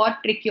devices or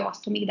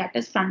tracheostomy, that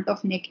is front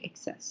of neck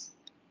access.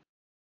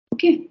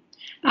 Okay.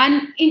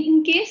 And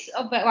in case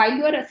while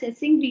you are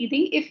assessing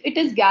breathing, if it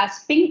is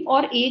gasping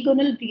or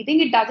agonal breathing,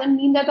 it doesn't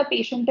mean that the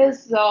patient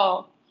is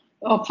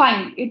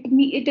fine.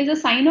 It is a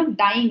sign of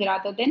dying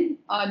rather than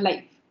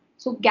life.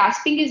 So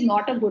gasping is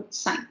not a good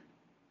sign.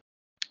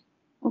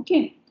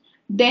 Okay.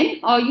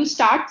 Then you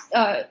start,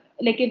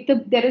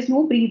 if there is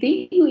no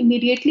breathing, you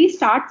immediately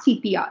start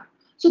CPR.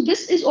 So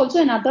this is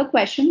also another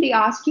question. They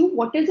ask you,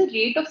 what is the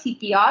rate of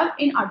CPR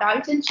in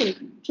adults and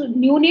children? So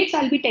neonates,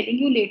 I'll be telling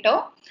you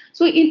later.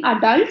 So in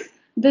adults,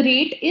 the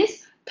rate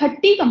is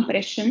 30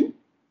 compression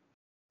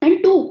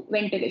and 2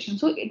 ventilation.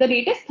 So the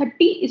rate is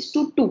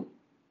 30:2.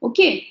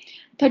 Okay.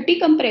 30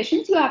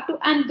 compressions you have to,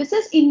 and this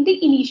is in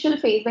the initial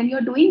phase when you're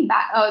doing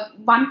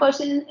one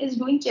person is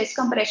doing chest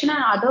compression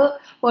and other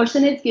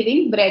person is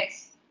giving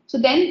breaths. So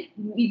then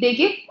they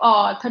give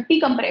 30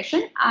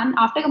 compression, and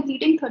after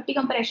completing 30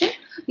 compression,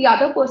 the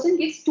other person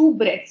gives 2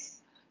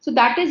 breaths. So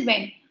that is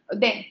when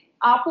then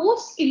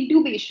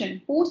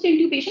post-intubation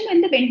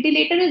when the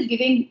ventilator is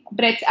giving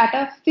breaths at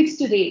a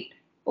fixed rate,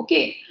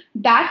 okay,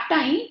 that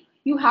time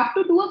you have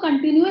to do a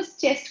continuous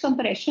chest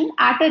compression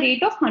at a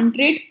rate of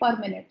 100 per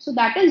minute. So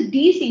that is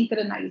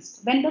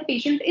desynchronized when the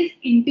patient is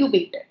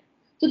intubated.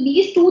 So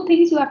these two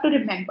things you have to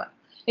remember.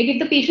 Like if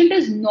the patient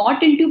is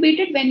not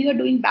intubated when you are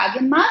doing bag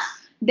and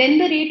mask, then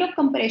the rate of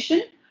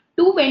compression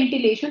to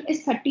ventilation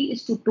is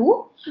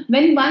 30:2.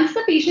 When once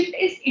the patient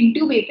is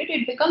intubated,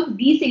 it becomes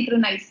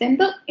desynchronized. Then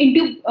the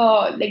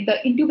the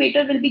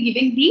intubator will be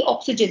giving the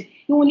oxygen.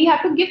 You only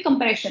have to give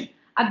compression.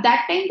 At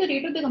that time, the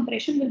rate of the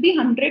compression will be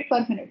 100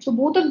 per minute. So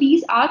both of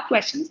these are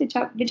questions which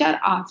are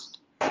asked.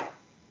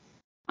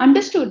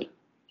 Understood?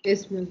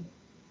 Yes, ma'am.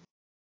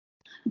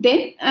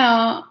 Then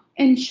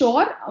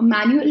ensure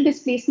manual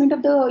displacement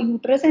of the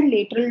uterus and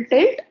lateral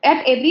tilt.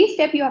 At every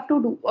step you have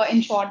to do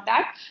ensure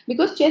that,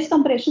 because chest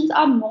compressions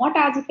are not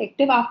as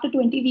effective after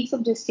 20 weeks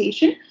of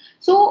gestation.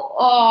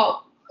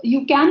 So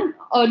you can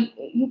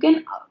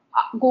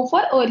go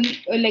for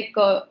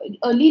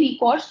early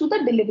recourse to the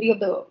delivery of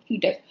the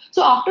fetus.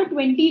 So after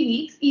 20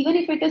 weeks, even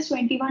if it is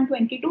 21,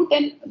 22,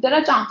 then there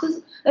are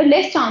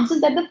less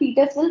chances that the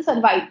fetus will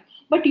survive.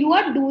 But you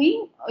are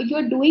doing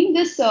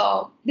this.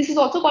 This is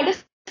also called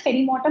as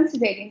perimortem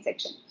cesarean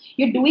section.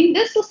 You're doing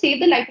this to save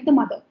the life of the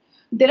mother.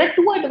 There are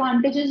two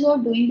advantages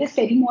of doing this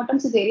perimortem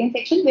cesarean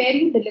section, where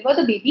you deliver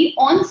the baby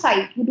on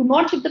site. You do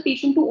not ship the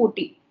patient to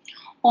OT.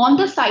 On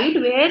the site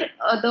where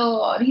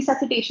the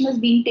resuscitation is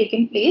being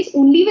taken place,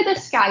 only with a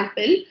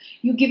scalpel,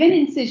 you give an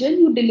incision,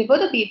 you deliver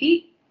the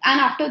baby, and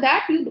after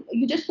that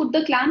you just put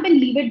the clamp and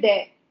leave it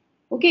there.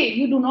 Okay,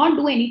 you do not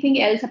do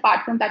anything else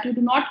apart from that. You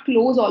do not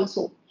close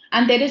also.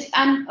 And the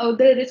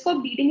risk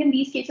of bleeding in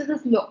these cases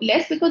is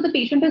less because the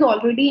patient is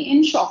already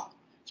in shock.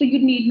 So you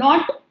need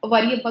not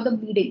worry about the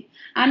bleeding.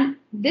 And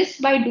this,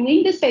 by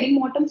doing this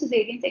perimortem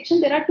cesarean section,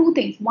 there are two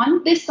things.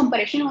 One, this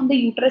compression on the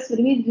uterus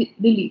will be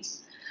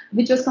released,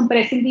 which was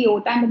compressing the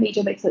aorta and the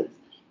major vessels.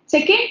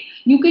 Second,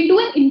 you can do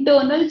an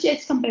internal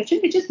chest compression,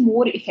 which is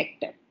more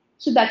effective.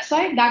 So that's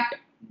why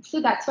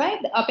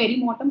a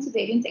perimortem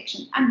cesarean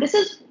section. And this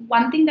is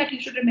one thing that you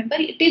should remember.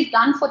 It is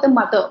done for the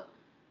mother,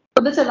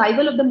 for the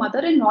survival of the mother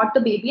and not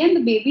the baby. And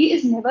the baby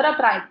is never a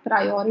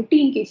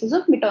priority in cases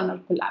of maternal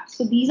collapse.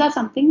 So these are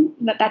something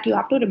that you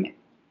have to remember.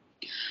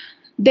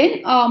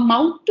 Then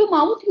mouth to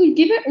mouth, you will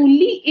give it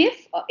only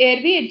if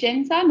airway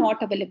agents are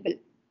not available.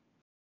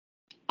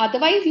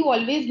 Otherwise, you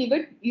always give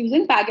it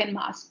using bag and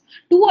mask.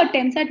 2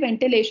 attempts at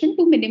ventilation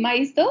to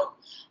minimize the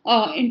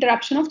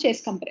interruption of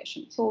chest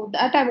compression. So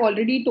that I've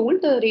already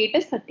told, the rate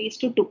is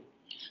 30:2.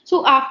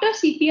 So after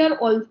CPR,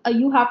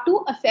 you have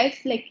to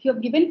assess, like you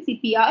have given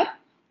CPR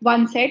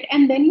one set,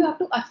 and then you have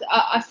to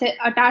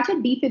attach a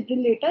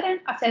defibrillator and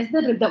assess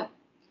the rhythm.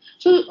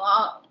 So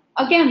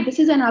again, this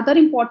is another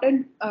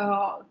important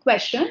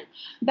question,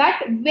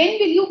 that when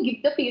will you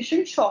give the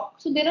patient shock?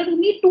 So there are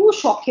only 2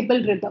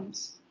 shockable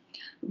rhythms.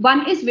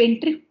 One is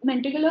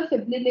ventricular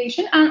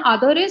fibrillation and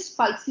other is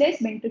pulseless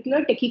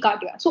ventricular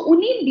tachycardia. So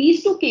only in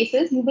these 2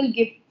 cases you will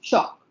give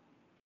shock.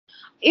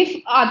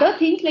 If other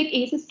things like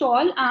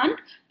asystole and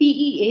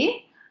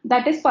PEA,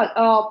 that is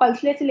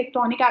pulseless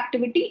electronic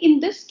activity, in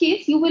this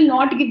case you will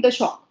not give the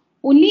shock.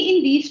 Only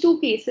in these 2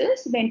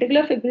 cases,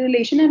 ventricular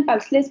fibrillation and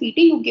pulseless VT,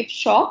 you give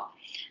shock.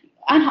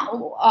 And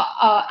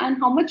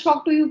how much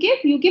shock do you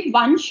give? You give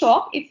 1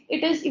 shock.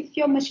 If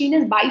your machine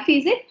is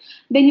biphasic,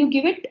 then you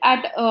give it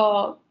at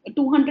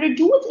 200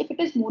 joules. If it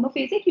is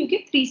monophasic, you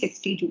give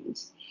 360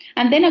 joules.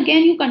 And then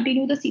again you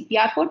continue the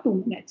CPR for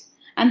 2 minutes.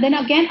 And then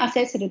again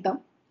assess rhythm.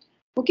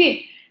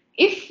 Okay.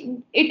 If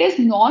it is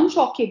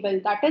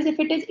non-shockable, that is if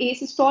it is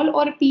asystole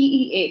or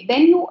PEA,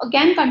 then you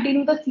again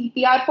continue the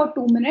CPR for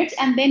 2 minutes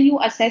and then you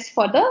assess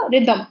for the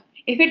rhythm.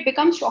 If it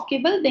becomes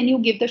shockable, then you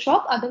give the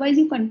shock. Otherwise,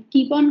 you can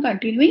keep on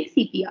continuing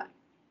CPR.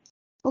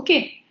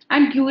 Okay.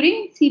 And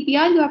during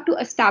CPR, you have to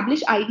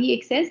establish IV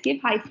access,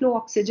 give high flow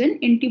oxygen,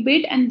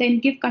 intubate, and then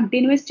give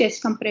continuous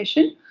chest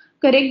compression,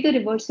 correct the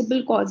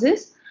reversible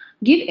causes,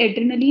 give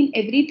adrenaline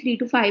every 3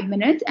 to 5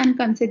 minutes, and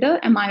consider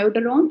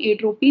amiodarone,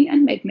 atropine,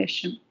 and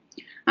magnesium.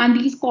 And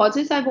these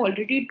causes, I've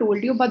already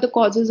told you about the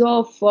causes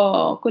of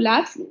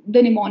collapse.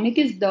 The mnemonic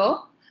is the,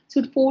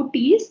 so 4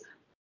 T's,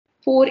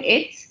 4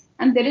 H's,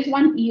 and there is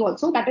 1 E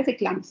also, that is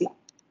eclampsia.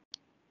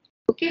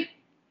 Okay.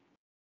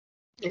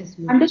 Yes,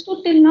 ma'am.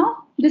 Understood till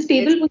now? This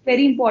table was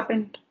very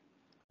important.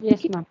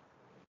 Yes, ma'am.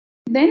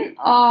 Then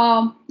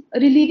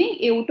relieving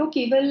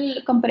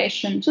aortocaval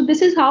compression. So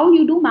this is how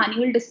you do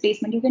manual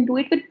displacement. You can do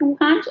it with 2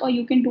 hands or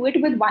you can do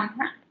it with 1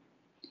 hand.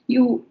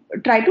 You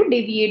try to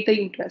deviate the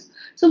uterus.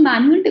 So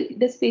manual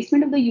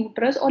displacement of the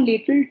uterus or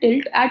lateral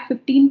tilt at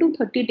 15 to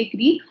 30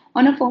 degree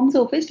on a firm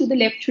surface to the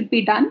left should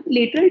be done.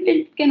 Lateral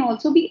tilt can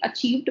also be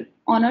achieved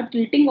on a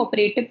tilting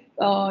operative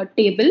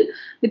table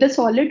with a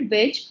solid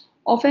wedge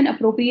of an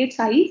appropriate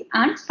size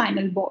and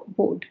spinal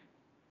board.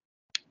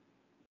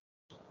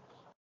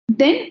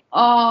 Then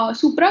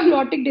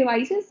supraglottic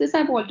devices, this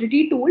I've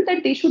already told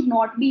that they should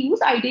not be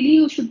used. Ideally,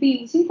 you should be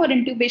using for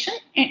intubation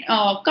and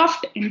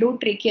cuffed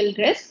endotracheal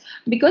rest,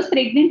 because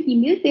pregnant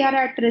females, they are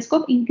at risk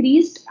of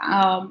increased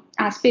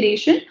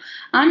aspiration,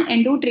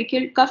 and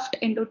cuffed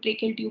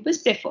endotracheal tube is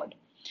preferred.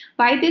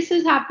 Why this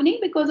is happening?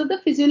 Because of the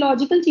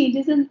physiological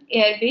changes in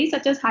airway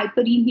such as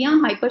hyperemia,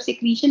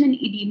 hypersecretion and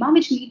edema,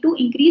 which lead to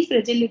increased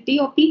fragility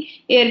of the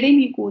airway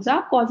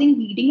mucosa, causing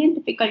bleeding and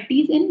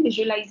difficulties in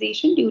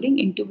visualization during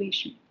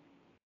intubation.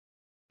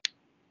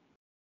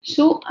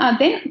 So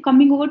then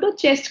coming over to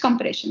chest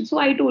compression. So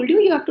I told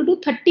you have to do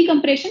 30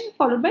 compression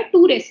followed by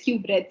 2 rescue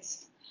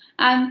breaths.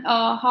 And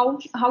how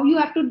you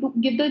have to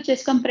give the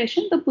chest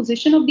compression, the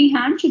position of the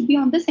hand should be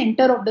on the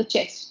center of the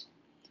chest.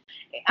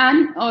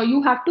 And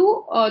you have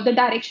to, the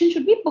direction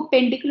should be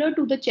perpendicular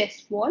to the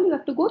chest wall. You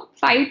have to go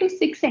 5 to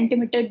 6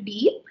 centimeter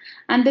deep,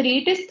 and the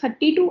rate is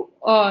 30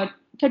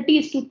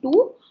 is to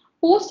 2.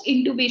 Post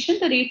intubation,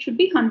 the rate should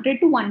be 100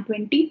 to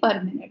 120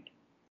 per minute.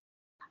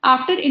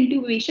 After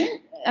intubation,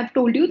 I've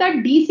told you that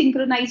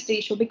desynchronized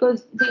ratio,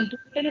 because the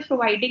intubator is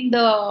providing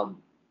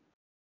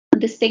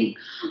this thing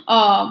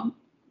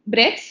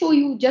breath, so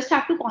you just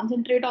have to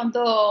concentrate on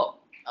the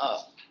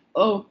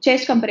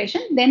chest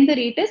compression. Then the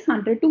rate is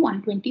 100 to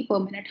 120 per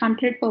minute.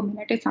 100 per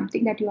minute is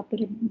something that you have to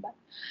remember.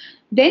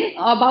 Then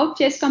about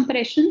chest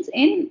compressions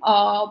in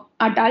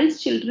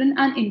adults, children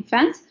and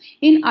infants.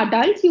 In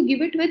adults, you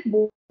give it with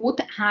both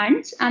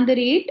hands, and the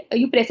rate,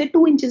 you press it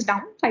 2 inches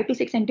down, 5 to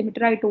 6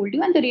 centimeter I told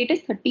you, and the rate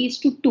is 30 is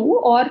to 2,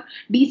 or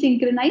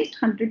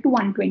desynchronized 100 to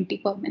 120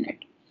 per minute.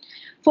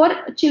 For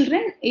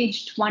children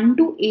aged 1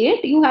 to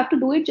 8, you have to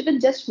do it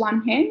with just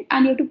one hand,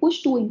 and you have to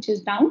push 2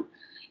 inches down.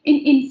 In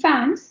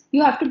infants,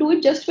 you have to do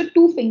it just with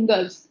 2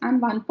 fingers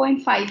and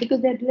 1.5,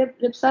 because their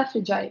lips are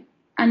fragile,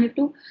 and you have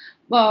to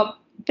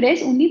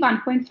press only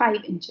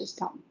 1.5 inches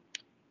down.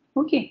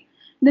 Okay.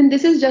 Then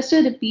this is just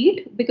a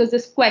repeat, because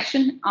this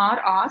question are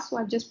asked, so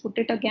I've just put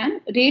it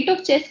again. Rate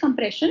of chest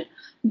compression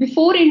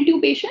before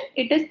intubation,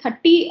 it is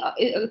 30.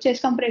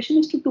 Chest compression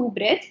is to 2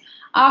 breaths.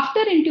 After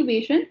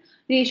intubation,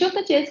 ratio of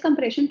the chest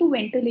compression to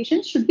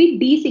ventilation should be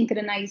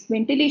desynchronized.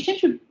 Ventilation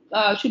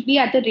should be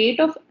at the rate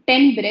of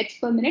 10 breaths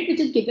per minute, which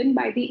is given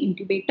by the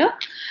intubator.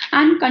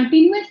 And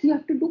continuous, you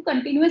have to do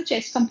continuous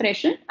chest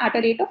compression at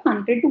a rate of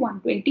 100 to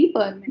 120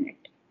 per minute.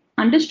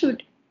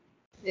 Understood?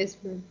 Yes,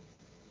 ma'am.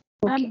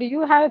 Okay. And do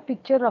you have a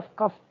picture of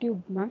cuff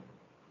tube, ma'am?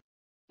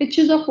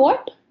 Pictures of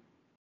what?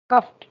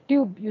 Cuffed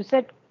tube. You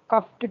said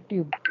cuffed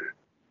tube.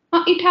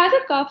 It has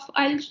a cuff.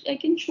 I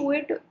can show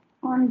it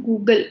on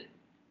Google.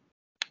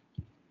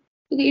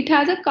 It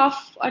has a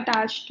cuff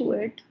attached to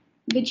it,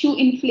 which you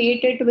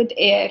inflate it with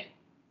air.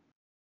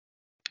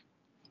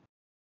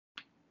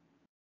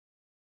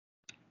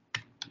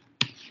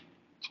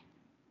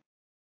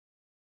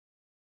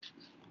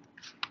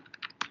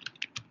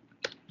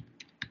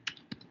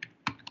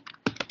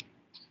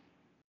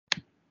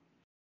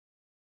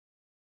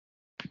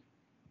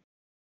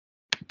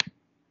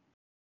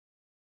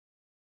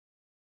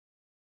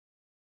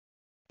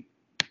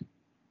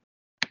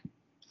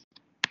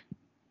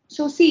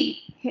 So see,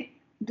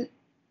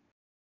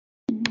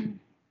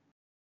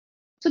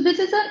 so this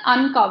is an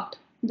uncuffed,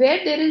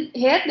 where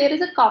there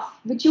is a cuff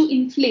which you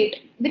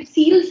inflate, which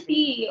seals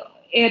the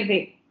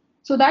airway,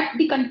 so that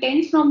the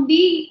contents from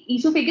the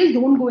esophagus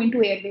don't go into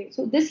airway.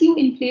 So this you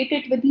inflate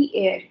it with the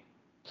air.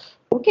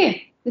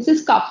 Okay, this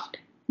is cuffed.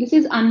 This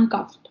is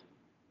uncuffed,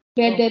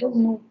 where there is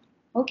no.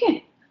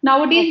 Okay.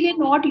 Nowadays we are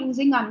not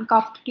using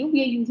uncuffed tube.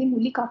 We are using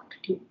only cuffed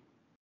tube.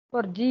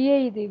 For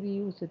GA, we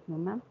use it,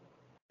 ma'am.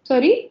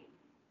 Sorry.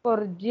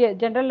 For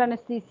general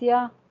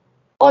anesthesia.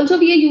 Also,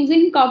 we are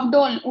using cuffed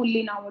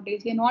only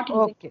nowadays. We are not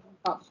using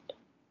cuffed.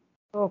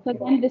 Okay.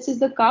 So then this is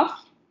the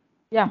cuff.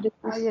 Yeah.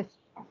 Yes.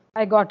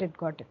 I got it.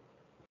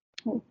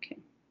 Okay.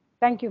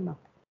 Thank you, ma'am.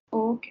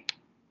 Okay.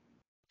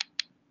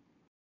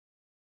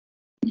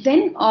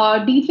 Then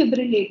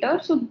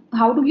defibrillator. So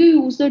how do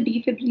you use the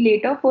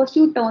defibrillator? First,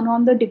 you turn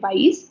on the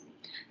device.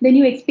 Then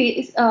you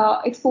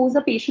expose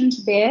the patient's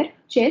bare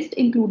chest,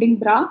 including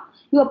bra.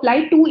 You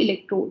apply 2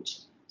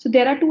 electrodes. So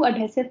there are 2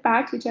 adhesive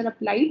pads which are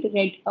applied,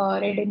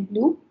 red and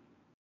blue,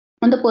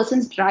 on the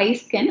person's dry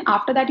skin.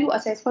 After that, you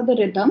assess for the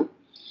rhythm.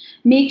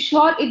 Make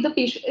sure if the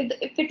patient,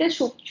 if it is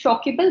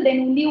shockable,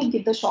 then only you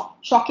give the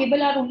shock. Shockable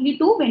are only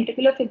 2,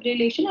 ventricular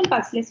fibrillation and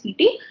pulseless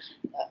VT.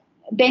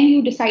 Then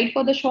you decide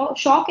for the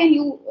shock, and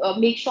you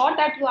make sure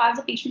that you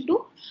ask the patient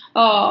to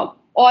all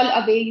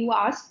away. You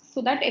ask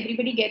so that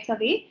everybody gets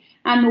away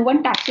and no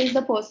one touches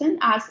the person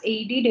as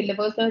AED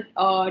delivers the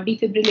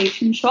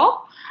defibrillation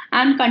shock,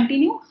 and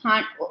continue.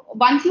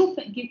 Once you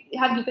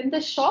have given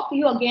the shock,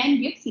 you again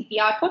give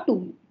CPR for 2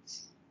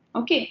 minutes.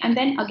 Okay, and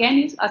then again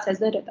you assess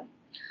the rhythm.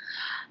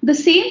 The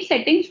same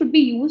setting should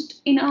be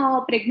used in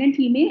a pregnant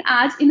female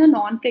as in a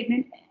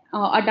non-pregnant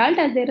adult,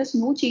 as there is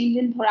no change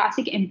in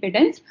thoracic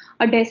impedance.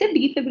 Adhesive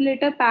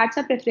defibrillator pads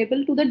are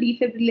preferable to the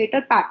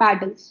defibrillator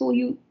paddles. So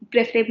you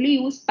preferably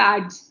use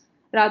pads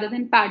rather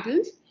than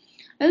paddles.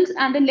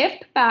 And the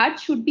left pad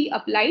should be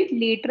applied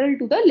lateral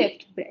to the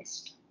left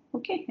breast.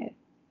 Okay.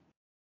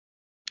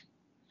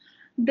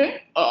 Then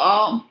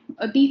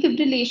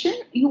defibrillation,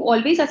 you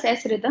always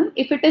assess rhythm.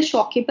 If it is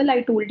shockable,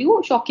 I told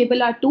you,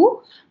 shockable are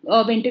two,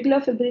 ventricular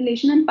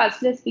fibrillation and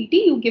pulseless PT,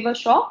 you give a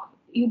shock.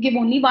 You give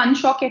only one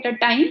shock at a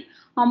time.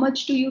 How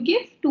much do you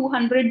give?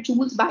 200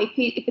 joules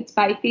biphasic if it's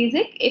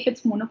biphasic. If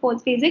it's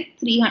monophasic,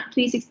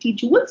 360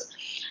 joules.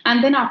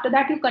 And then after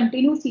that, you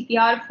continue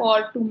CPR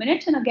for 2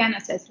 minutes and again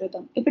assess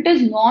rhythm. If it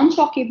is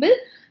non-shockable,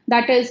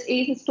 that is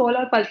asystole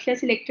or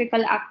pulseless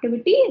electrical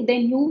activity,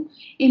 then you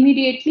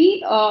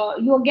immediately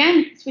you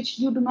again switch.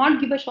 You do not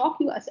give a shock.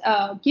 You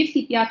give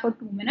CPR for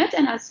 2 minutes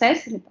and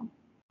assess rhythm.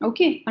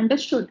 Okay,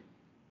 understood?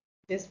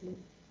 Yes, ma'am.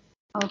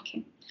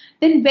 Okay.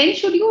 Then when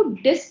should you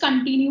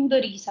discontinue the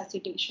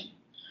resuscitation?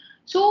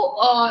 So,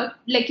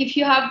 like if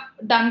you have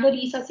done the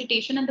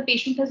resuscitation and the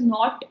patient is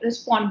not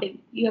responding,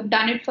 you have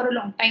done it for a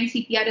long time,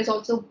 CPR is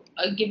also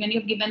given,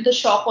 you've given the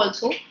shock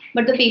also,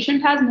 but the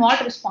patient has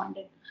not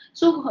responded.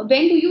 So,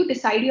 when do you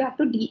decide you have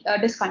to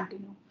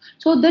discontinue?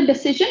 So, the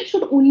decision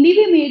should only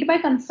be made by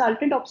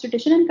consultant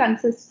obstetrician and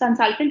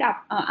consultant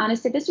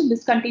anesthetist to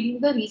discontinue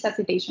the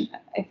resuscitation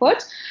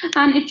efforts,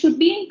 and it should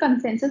be in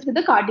consensus with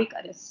the cardiac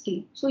arrest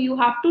team. So, you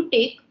have to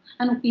take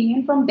an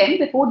opinion from them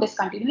before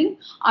discontinuing.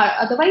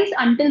 Otherwise,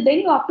 until then,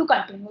 you have to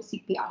continue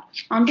CPR.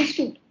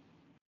 Understood?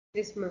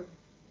 Yes, ma'am.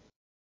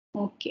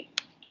 Okay.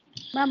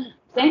 Ma'am,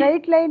 Then,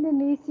 straight line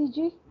in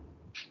ECG?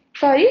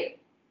 sorry?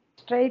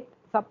 Straight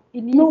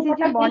in No, what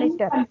ECG I'm saying is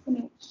monitor.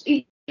 continue.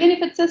 Even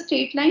if it's a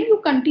straight line,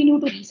 you continue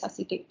to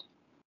resuscitate.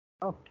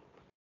 Okay.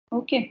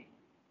 Okay.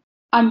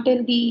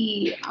 Until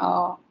the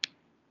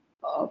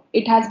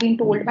it has been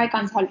told by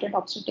consultant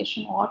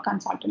obstetrician or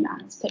consultant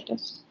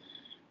anesthetist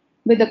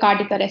with the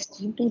cardiac arrest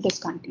team to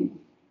discontinue.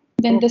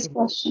 Then this Okay.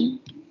 question.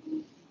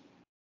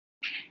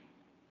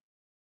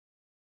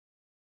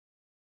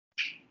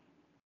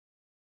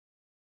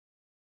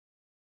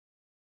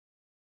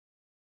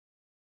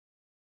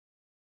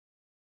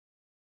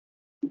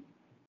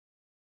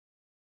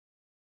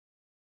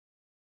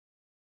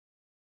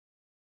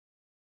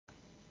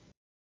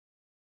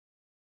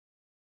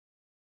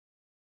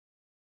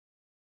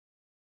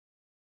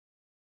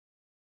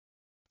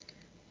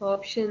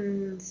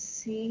 Option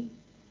C.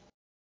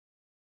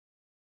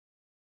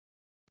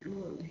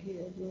 No,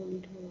 here,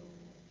 no.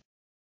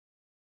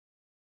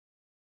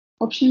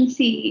 Option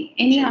C.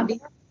 Any Option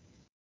other?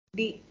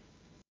 D.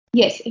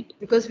 Yes,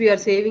 Because we are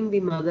saving the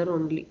mother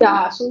only.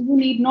 yeah, so you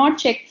need not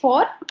check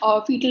for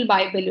fetal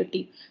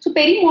viability. So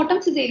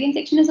perimortem cesarean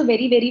section is a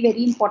very, very,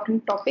 very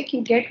important topic.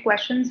 You get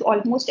questions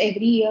almost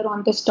every year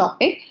on this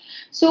topic.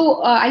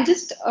 So I'll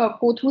just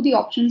go through the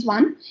options.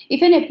 One,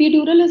 if an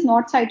epidural is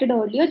not cited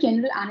earlier,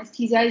 general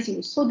anesthesia is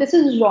used. So this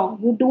is wrong.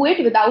 You do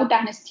it without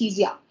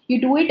anesthesia. You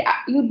do it,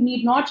 you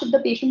need not ship the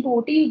patient to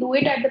OT, you do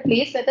it at the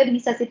place where the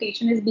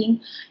resuscitation is being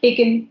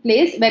taken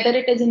place, whether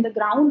it is in the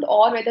ground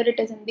or whether it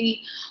is in the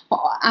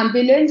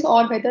ambulance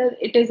or whether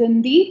it is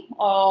in the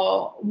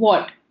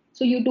ward.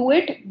 So you do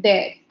it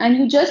there and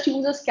you just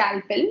use a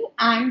scalpel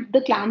and the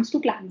clamps to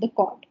clamp the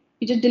cord.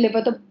 You just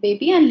deliver the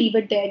baby and leave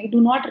it there. You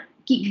do not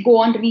go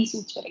on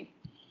resuturing.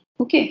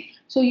 Okay,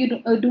 so you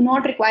do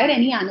not require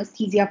any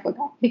anesthesia for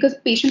that because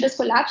patient is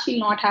collapsed, she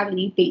will not have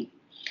any pain.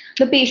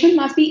 The patient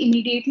must be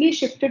immediately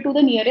shifted to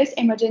the nearest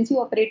emergency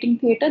operating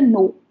theatre.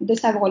 No,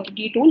 this I've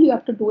already told. You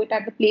have to do it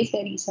at the place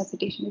where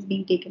resuscitation is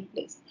being taken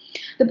place.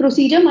 The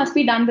procedure must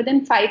be done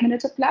within 5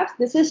 minutes of collapse.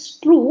 This is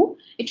true.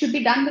 It should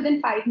be done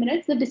within 5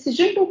 minutes. The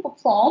decision to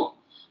perform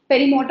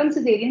perimortem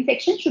cesarean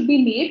section should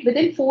be made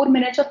within 4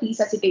 minutes of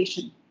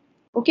resuscitation.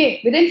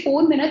 Okay, within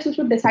 4 minutes, you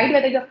should decide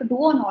whether you have to do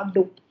or not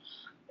do.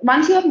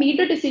 Once you have made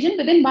the decision,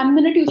 within 1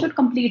 minute, you should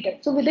complete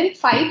it. So within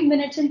 5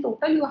 minutes in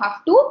total, you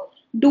have to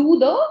do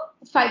the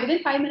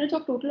within 5 minutes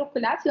of total of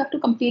collapse, you have to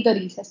complete the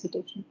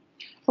resuscitation.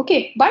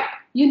 Okay, but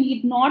you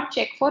need not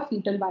check for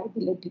fetal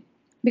viability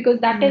because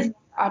that is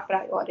our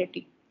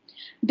priority.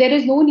 There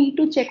is no need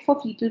to check for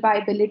fetal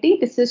viability.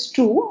 This is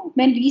true.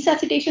 When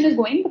resuscitation is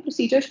going, the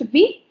procedure should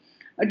be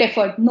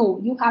deferred. No,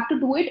 you have to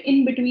do it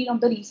in between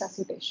of the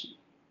resuscitation.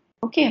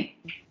 Okay.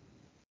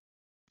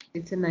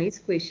 It's a nice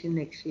question,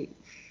 actually.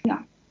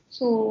 Yeah.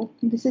 So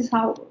this is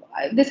how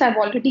this I've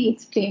already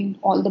explained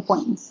all the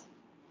points.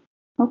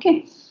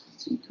 Okay.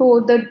 So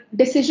the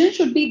decision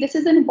should be, this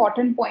is an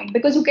important point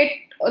because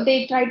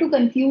they try to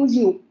confuse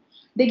you.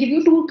 They give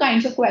you two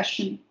kinds of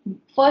question.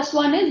 First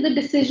one is the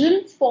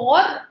decision for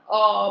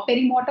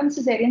perimortem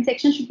cesarean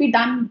section should be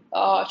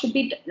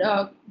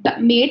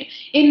made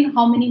in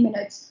how many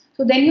minutes.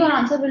 So then your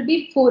answer will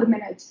be 4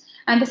 minutes.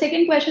 And the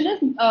second question is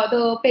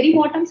the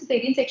perimortem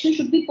cesarean section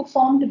should be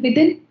performed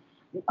within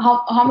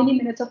how many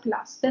minutes of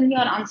class. Then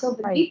your answer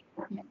will be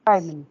 5 minutes.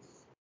 5 minutes.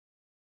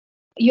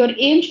 Your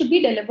aim should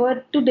be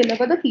to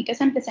deliver the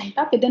fetus and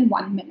placenta within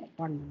 1 minute.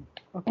 1 minute.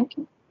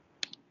 Okay.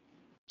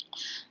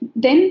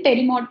 Then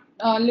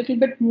a little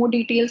bit more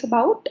details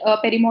about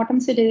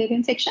perimortem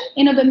cesarean section.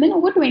 In a woman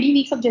over 20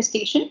 weeks of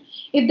gestation,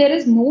 if there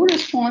is no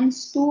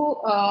response to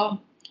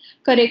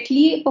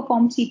correctly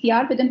perform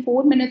CPR within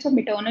 4 minutes of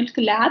maternal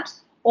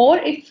collapse, or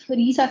if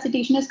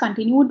resuscitation is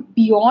continued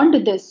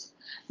beyond this,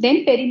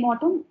 then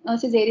perimortem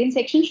cesarean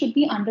section should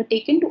be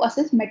undertaken to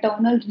assess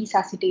maternal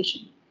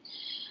resuscitation.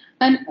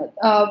 And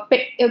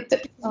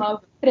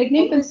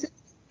pregnant women.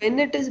 When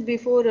it is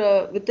before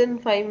within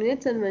 5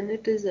 minutes and when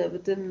it is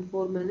within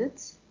 4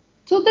 minutes?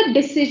 So the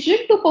decision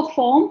to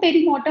perform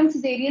perimortem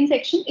cesarean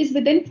section is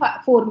within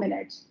 4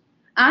 minutes,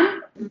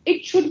 and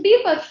it should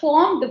be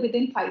performed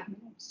within 5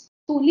 minutes.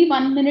 So only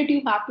 1 minute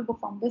you have to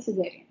perform the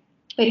cesarean,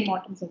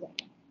 perimortem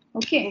cesarean.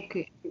 Okay.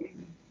 Okay.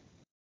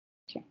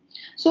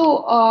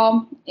 So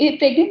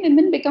pregnant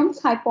women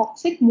becomes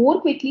hypoxic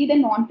more quickly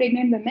than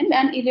non-pregnant women,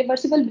 and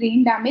irreversible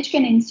brain damage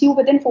can ensue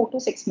within 4 to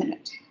 6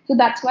 minutes. So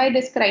that's why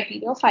this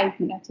criteria of 5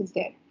 minutes is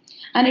there,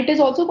 and it is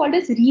also called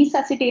as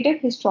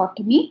resuscitative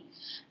hysterectomy.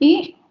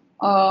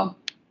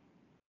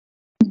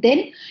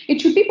 Then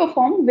it should be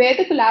performed where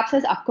the collapse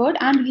has occurred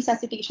and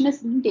resuscitation has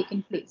been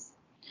taken place.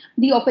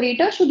 The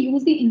operator should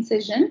use the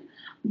incision,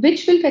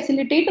 which will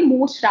facilitate the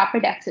most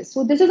rapid access.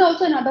 So this is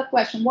also another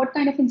question. What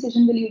kind of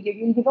incision will you give?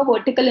 You'll give a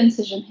vertical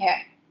incision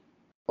here.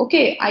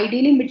 Okay,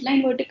 ideally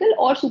midline vertical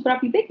or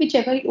suprapubic,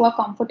 whichever you are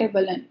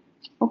comfortable in.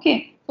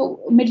 Okay, so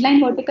midline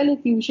vertical is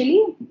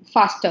usually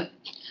faster.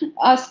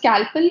 A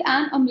scalpel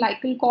and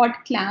umbilical cord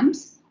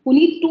clamps,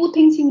 only two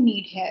things you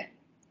need here,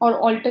 or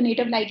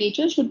alternative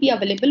ligature should be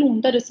available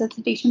on the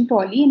resuscitation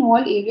trolley in all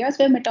areas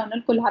where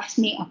maternal collapse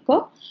may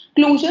occur.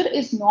 Closure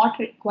is not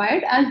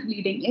required as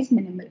bleeding is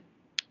minimal.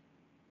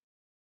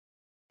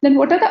 Then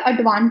what are the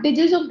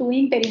advantages of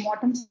doing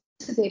perimortem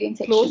cesarean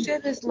section?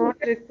 Closure is not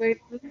required,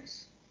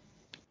 please.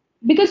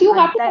 Because you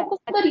have to focus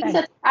on the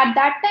research. At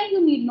that time,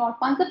 you need not.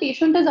 Once the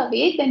patient is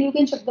awake, then you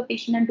can check the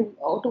patient and do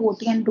to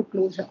OT and do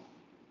closure.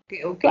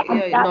 Okay, okay. So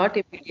yeah, not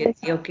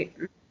immediately. Okay.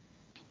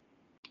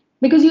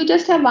 Because you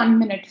just have 1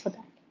 minute for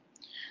that.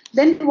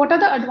 Then what are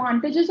the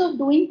advantages of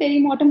doing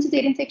perimortem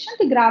cesarean section?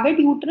 The gravid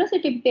uterus,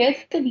 it impairs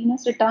the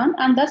venous return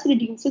and thus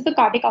reduces the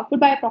cardiac output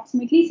by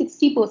approximately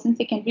 60%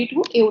 secondary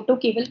to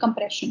aortocaval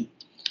compression.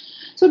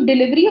 So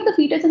delivery of the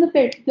fetus in the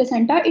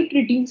placenta, it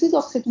reduces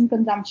oxygen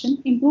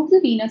consumption, improves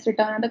the venous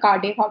return and the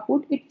cardiac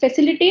output. It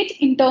facilitates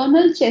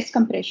internal chest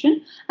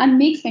compression and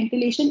makes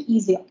ventilation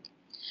easier.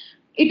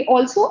 It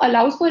also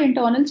allows for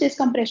internal chest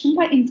compression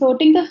by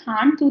inserting the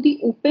hand through the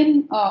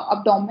open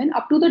abdomen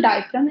up to the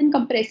diaphragm and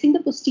compressing the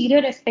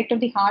posterior aspect of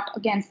the heart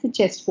against the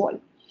chest wall.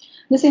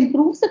 This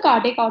improves the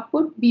cardiac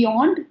output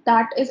beyond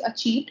that is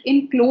achieved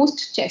in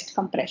closed chest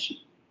compression.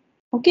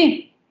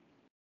 Okay?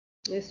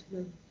 Yes,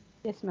 ma'am.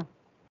 Yes, ma'am.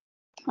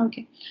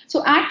 Okay.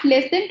 So at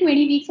less than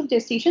 20 weeks of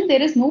gestation,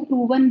 there is no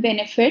proven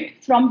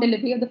benefit from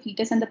delivery of the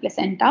fetus and the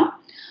placenta.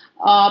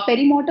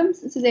 Perimortem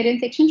cesarean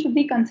section should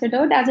be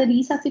considered as a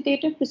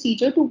resuscitative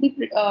procedure to be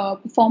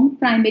performed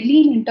primarily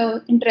in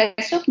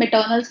interest of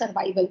maternal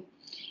survival.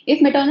 If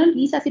maternal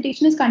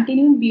resuscitation is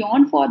continuing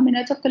beyond 4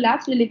 minutes of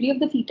collapse, delivery of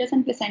the fetus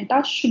and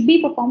placenta should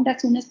be performed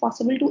as soon as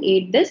possible to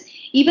aid this,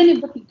 even if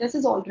the fetus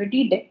is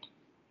already dead.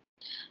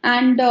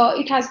 And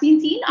it has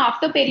been seen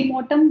after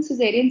perimortem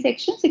cesarean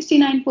section,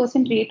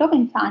 69% rate of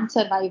infant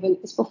survival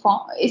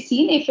is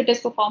seen if it is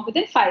performed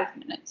within 5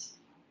 minutes.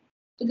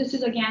 So this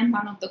is again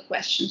one of the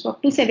questions. So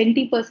up to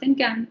 70%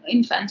 can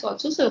infants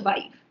also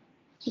survive.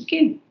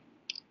 Okay.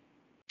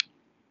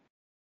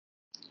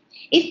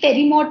 If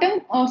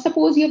perimortem,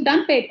 suppose you have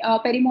done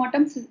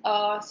perimortem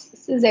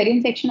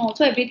cesarean section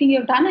also, everything you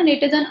have done, and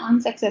it is an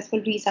unsuccessful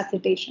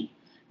resuscitation,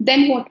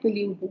 then what will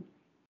you do?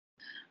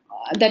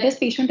 That is,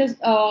 patient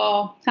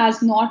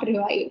has not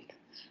revived.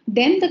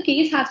 Then the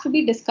case has to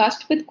be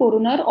discussed with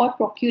coroner or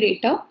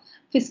procurator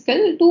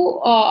fiscal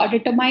to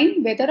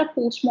determine whether a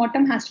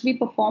postmortem has to be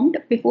performed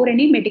before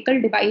any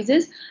medical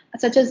devices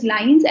such as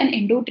lines and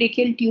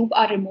endotracheal tube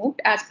are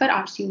removed as per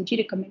RCOG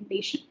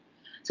recommendation.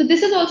 So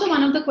this is also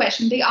one of the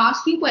questions. They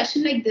ask you a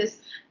question like this: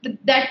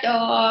 that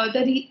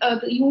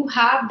you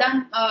have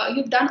done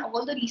you've done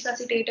all the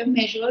resuscitative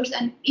measures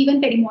and even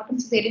perimortem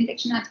cesarean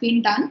section has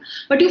been done,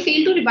 but you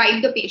fail to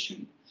revive the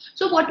patient.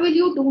 So what will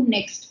you do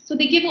next? So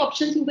they give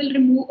options. You will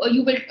remove,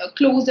 you will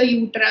close the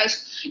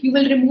uterus, you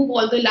will remove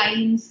all the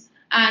lines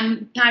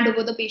and hand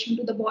over the patient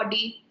to the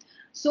body.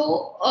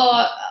 So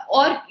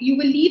or you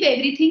will leave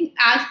everything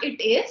as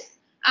it is,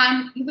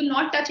 and you will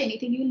not touch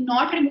anything. You will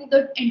not remove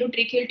the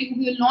endotracheal tube.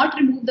 You will not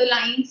remove the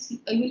lines.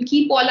 You will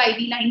keep all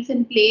IV lines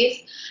in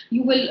place.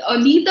 You will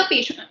leave the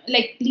patient,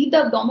 like leave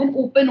the abdomen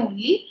open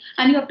only,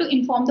 and you have to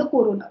inform the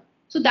coroner.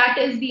 So that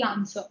is the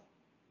answer.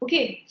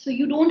 Okay, so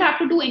you don't have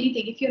to do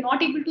anything. If you're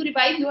not able to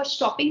revive, you are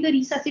stopping the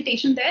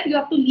resuscitation there. You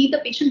have to leave the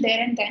patient there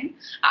and then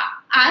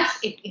as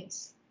it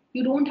is.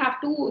 You don't have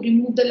to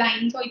remove the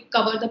lines or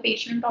cover the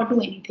patient or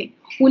do anything.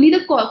 Only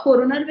the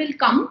coroner will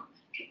come.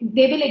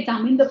 They will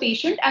examine the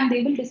patient and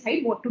they will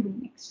decide what to do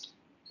next.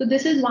 So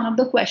this is one of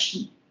the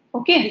questions.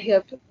 Okay. We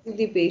have to see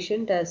the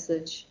patient as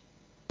such.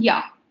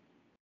 Yeah.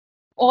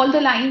 All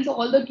the lines,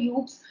 all the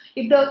tubes.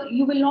 If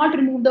you will not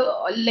remove the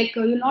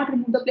you will not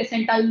remove the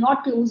placenta, you will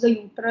not close the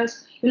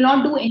uterus, you will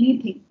not do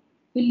anything.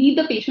 You leave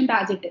the patient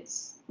as it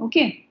is.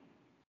 Okay.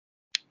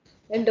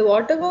 And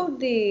what about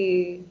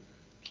the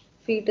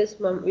fetus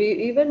mom.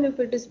 Even if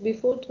it is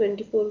before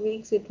 24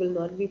 weeks, it will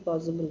not be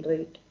possible,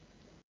 right?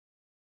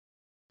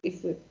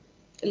 If it,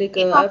 like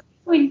After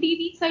 20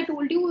 weeks, I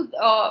told you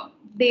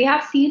they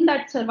have seen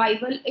that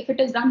survival, if it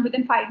is done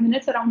within 5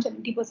 minutes, around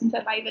 70%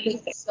 survival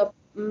is there.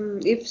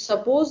 if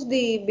suppose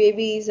the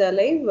baby is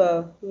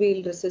alive,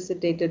 we'll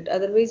resuscitate it.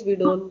 Otherwise, we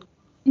don't.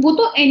 वो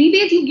तो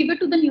anyways you give it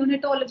to the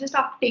neonatologist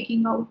after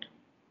taking out.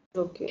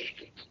 Okay.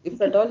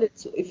 If at all,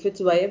 if it's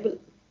viable.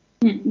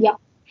 Yeah.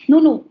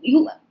 No.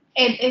 You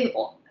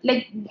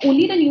like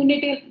only the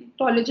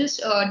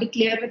neonatologist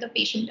declare whether the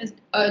patient is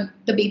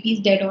the baby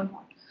is dead or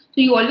not. So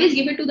you always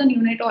give it to the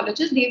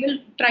neonatologist. They will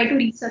try to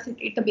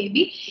resuscitate the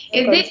baby.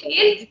 If they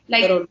fail,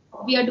 like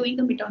we are doing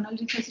the maternal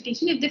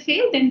resuscitation, if they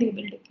fail, then they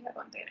will declare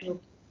on their end.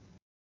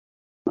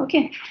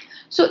 Okay.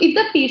 So if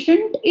the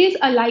patient is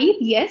alive,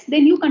 yes,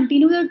 then you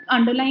continue the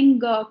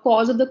underlying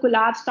cause of the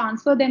collapse,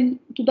 transfer them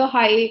to the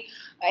high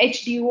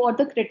HDU or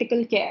the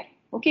critical care.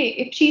 Okay,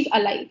 if she's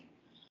alive.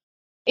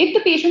 If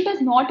the patient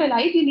is not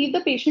alive, you leave the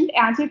patient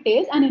as it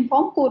is and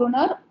inform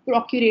coroner,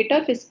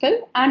 procurator,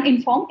 fiscal, and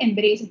inform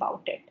embrace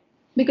about it.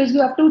 Because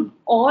you have to,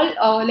 all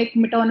like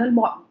maternal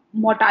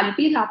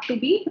mortalities have to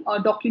be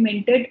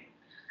documented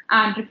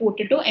and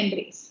reported to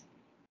embrace.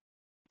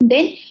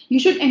 Then you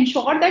should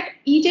ensure that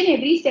each and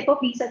every step of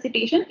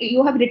resuscitation,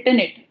 you have written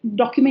it.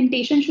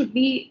 Documentation should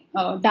be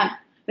done,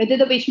 whether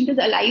the patient is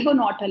alive or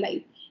not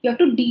alive. You have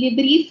to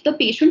debrief the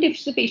patient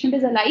if the patient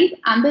is alive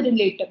and the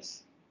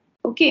relatives.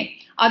 Okay.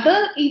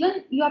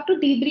 Even you have to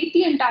debrief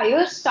the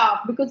entire staff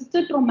because it's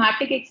a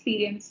traumatic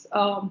experience.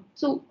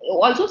 So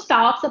also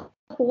staff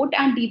support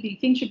and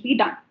debriefing should be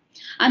done,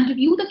 and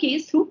review the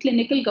case through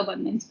clinical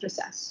governance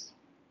process.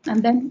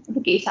 And then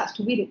the case has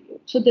to be reviewed.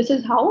 So this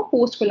is how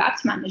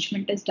post-collapse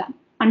management is done.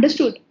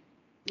 Understood?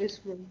 Yes,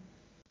 ma'am.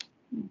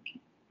 Okay.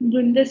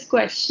 Doing this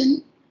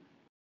question.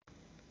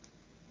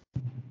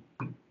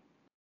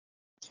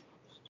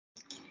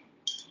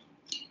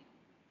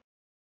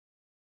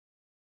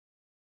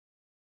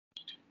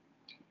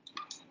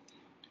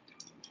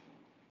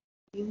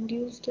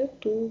 Induced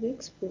at 2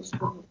 weeks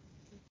postpartum.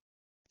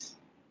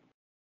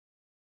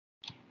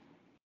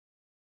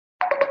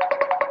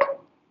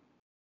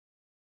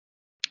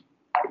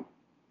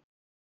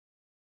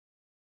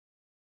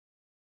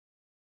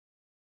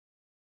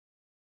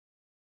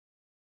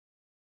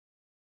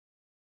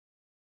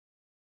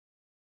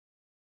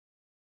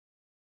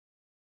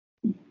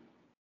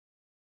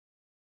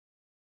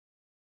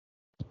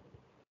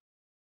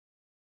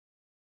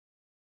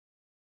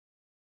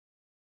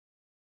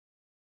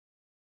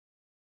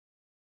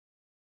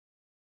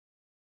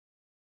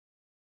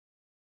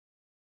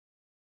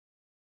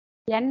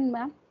 N,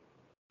 ma'am.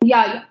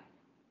 Yeah.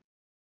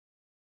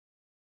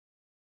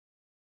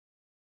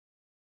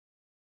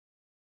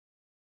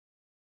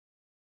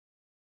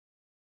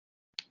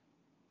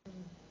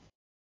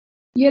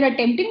 You're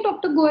attempting,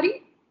 Dr.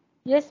 Gori?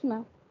 Yes,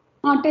 ma'am.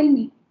 Tell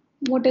me,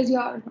 what is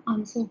your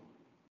answer?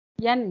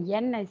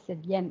 N, I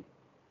said N.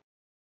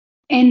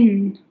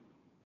 N.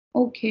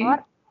 Okay.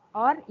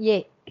 Or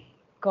A,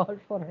 call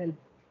for help.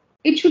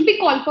 It should be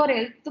call for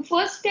help. The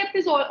first step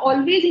is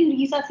always in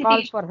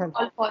resuscitation. Call for help.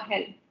 Call for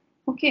help.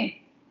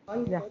 Okay.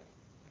 Yeah.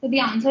 So the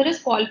answer is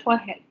call for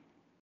help.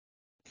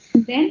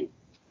 Then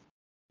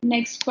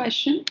next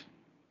question.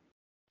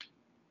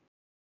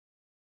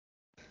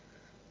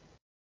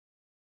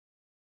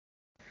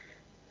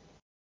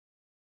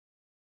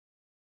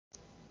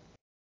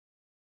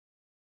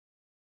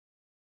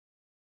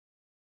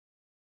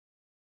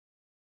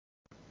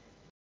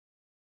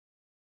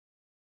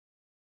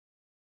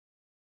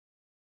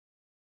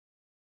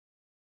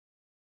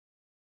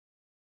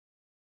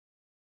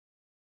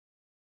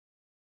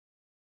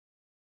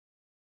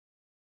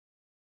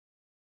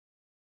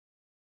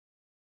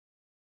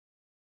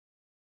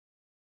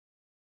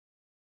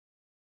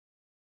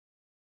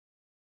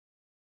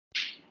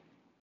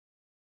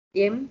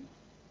 M.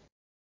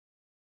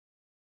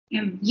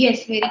 M.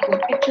 Yes, very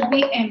good. It should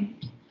be M.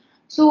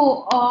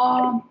 So,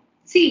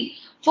 see,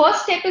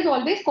 first step is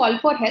always call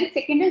for help.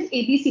 Second is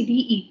A, B, C, D,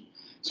 E.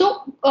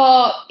 So,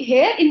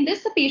 here in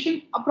this, the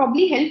patient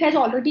probably help has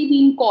already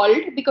been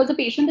called because the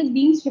patient is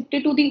being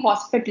shifted to the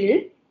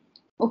hospital.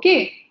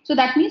 Okay, so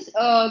that means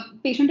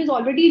patient is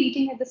already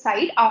reaching at the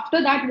site.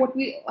 After that,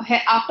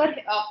 after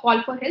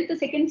call for help, the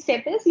second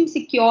step is you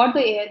secure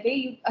the airway,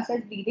 you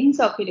assess breathing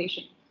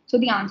circulation. So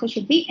the answer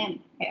should be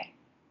M here.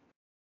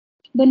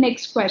 The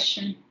next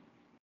question.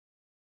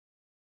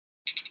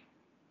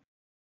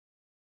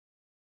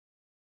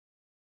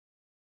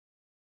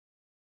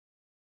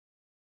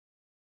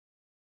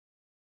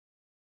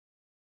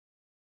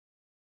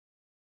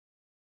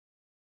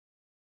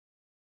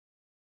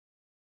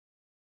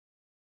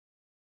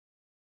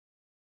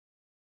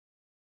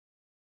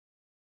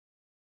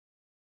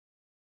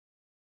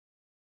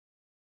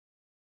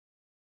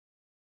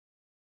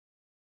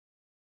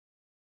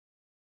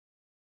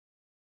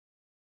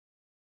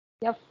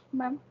 F,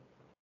 ma'am.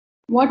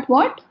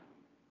 What?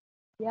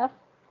 F.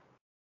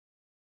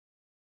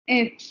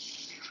 F.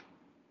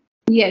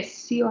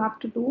 Yes, you have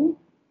to do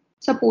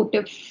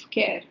supportive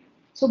care.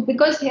 So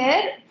because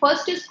here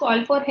first is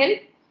call for help,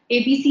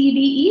 A, B, C, D,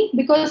 E,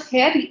 because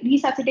here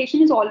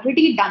resuscitation is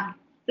already done.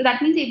 So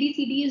that means A, B,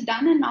 C, D is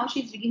done and now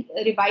she's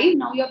revived.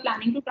 Now you're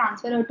planning to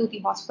transfer her to the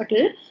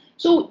hospital.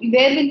 So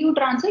where will you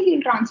transfer?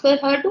 You'll transfer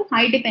her to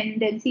high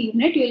dependency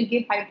unit. You'll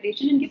give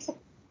hydration and give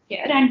support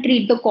care and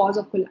treat the cause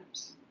of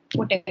collapse,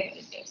 whatever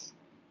it is.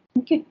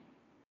 Okay.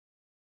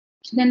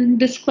 So then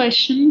this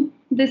question,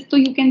 this so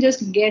you can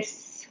just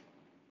guess.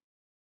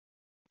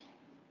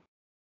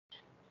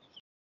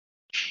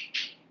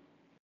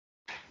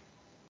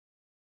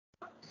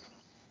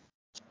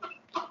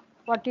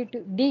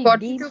 42 D.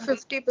 40 to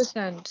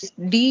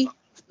 50%. D.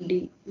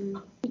 D.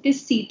 It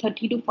is C,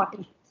 30 to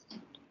 40.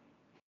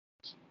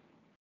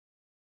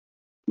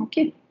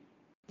 Okay.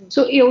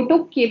 So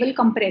aortocable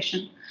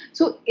compression.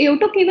 So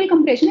aortocable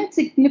compression, it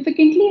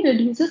significantly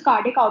reduces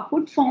cardiac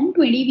output from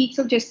 20 weeks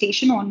of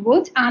gestation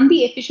onwards and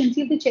the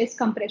efficiency of the chest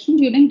compression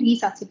during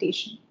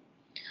resuscitation.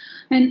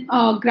 And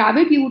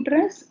gravid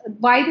uterus,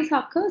 why this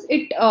occurs?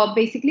 It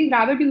basically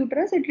gravid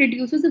uterus, it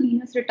reduces the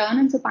venous return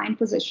in supine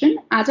position.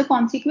 As a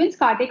consequence,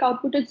 cardiac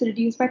output is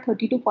reduced by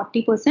 30 to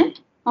 40%.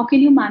 How can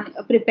you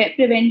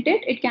prevent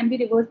it? It can be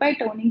reversed by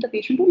turning the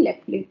patient to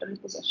left lateral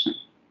position.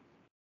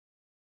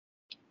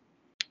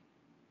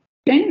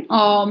 Then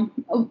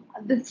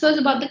this was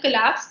about the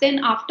collapse.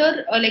 Then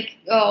after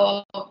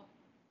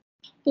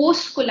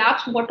post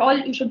collapse, what all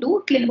you should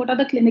do, what are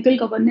the clinical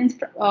governance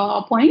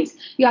points?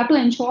 You have to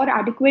ensure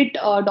adequate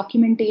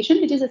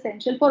documentation, which is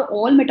essential for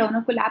all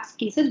maternal collapse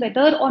cases,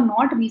 whether or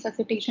not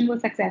resuscitation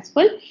was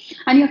successful.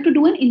 And you have to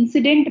do an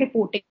incident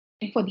reporting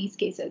for these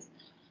cases.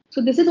 So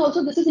this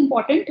is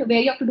important, where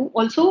you have to do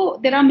also,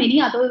 there are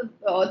many other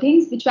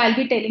things which I'll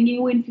be telling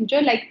you in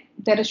future, like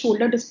there is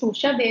shoulder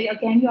dystocia, where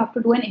again you have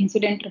to do an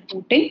incident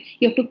reporting.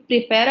 You have to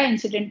prepare an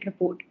incident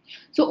report.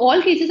 So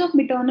all cases of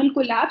maternal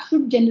collapse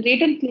should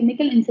generate a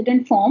clinical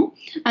incident form,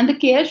 and the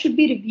care should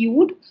be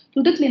reviewed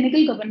through the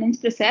clinical governance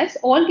process.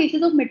 All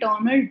cases of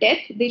maternal death,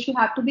 they should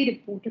have to be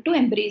reported to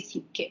Embrace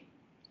UK.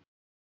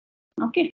 Okay.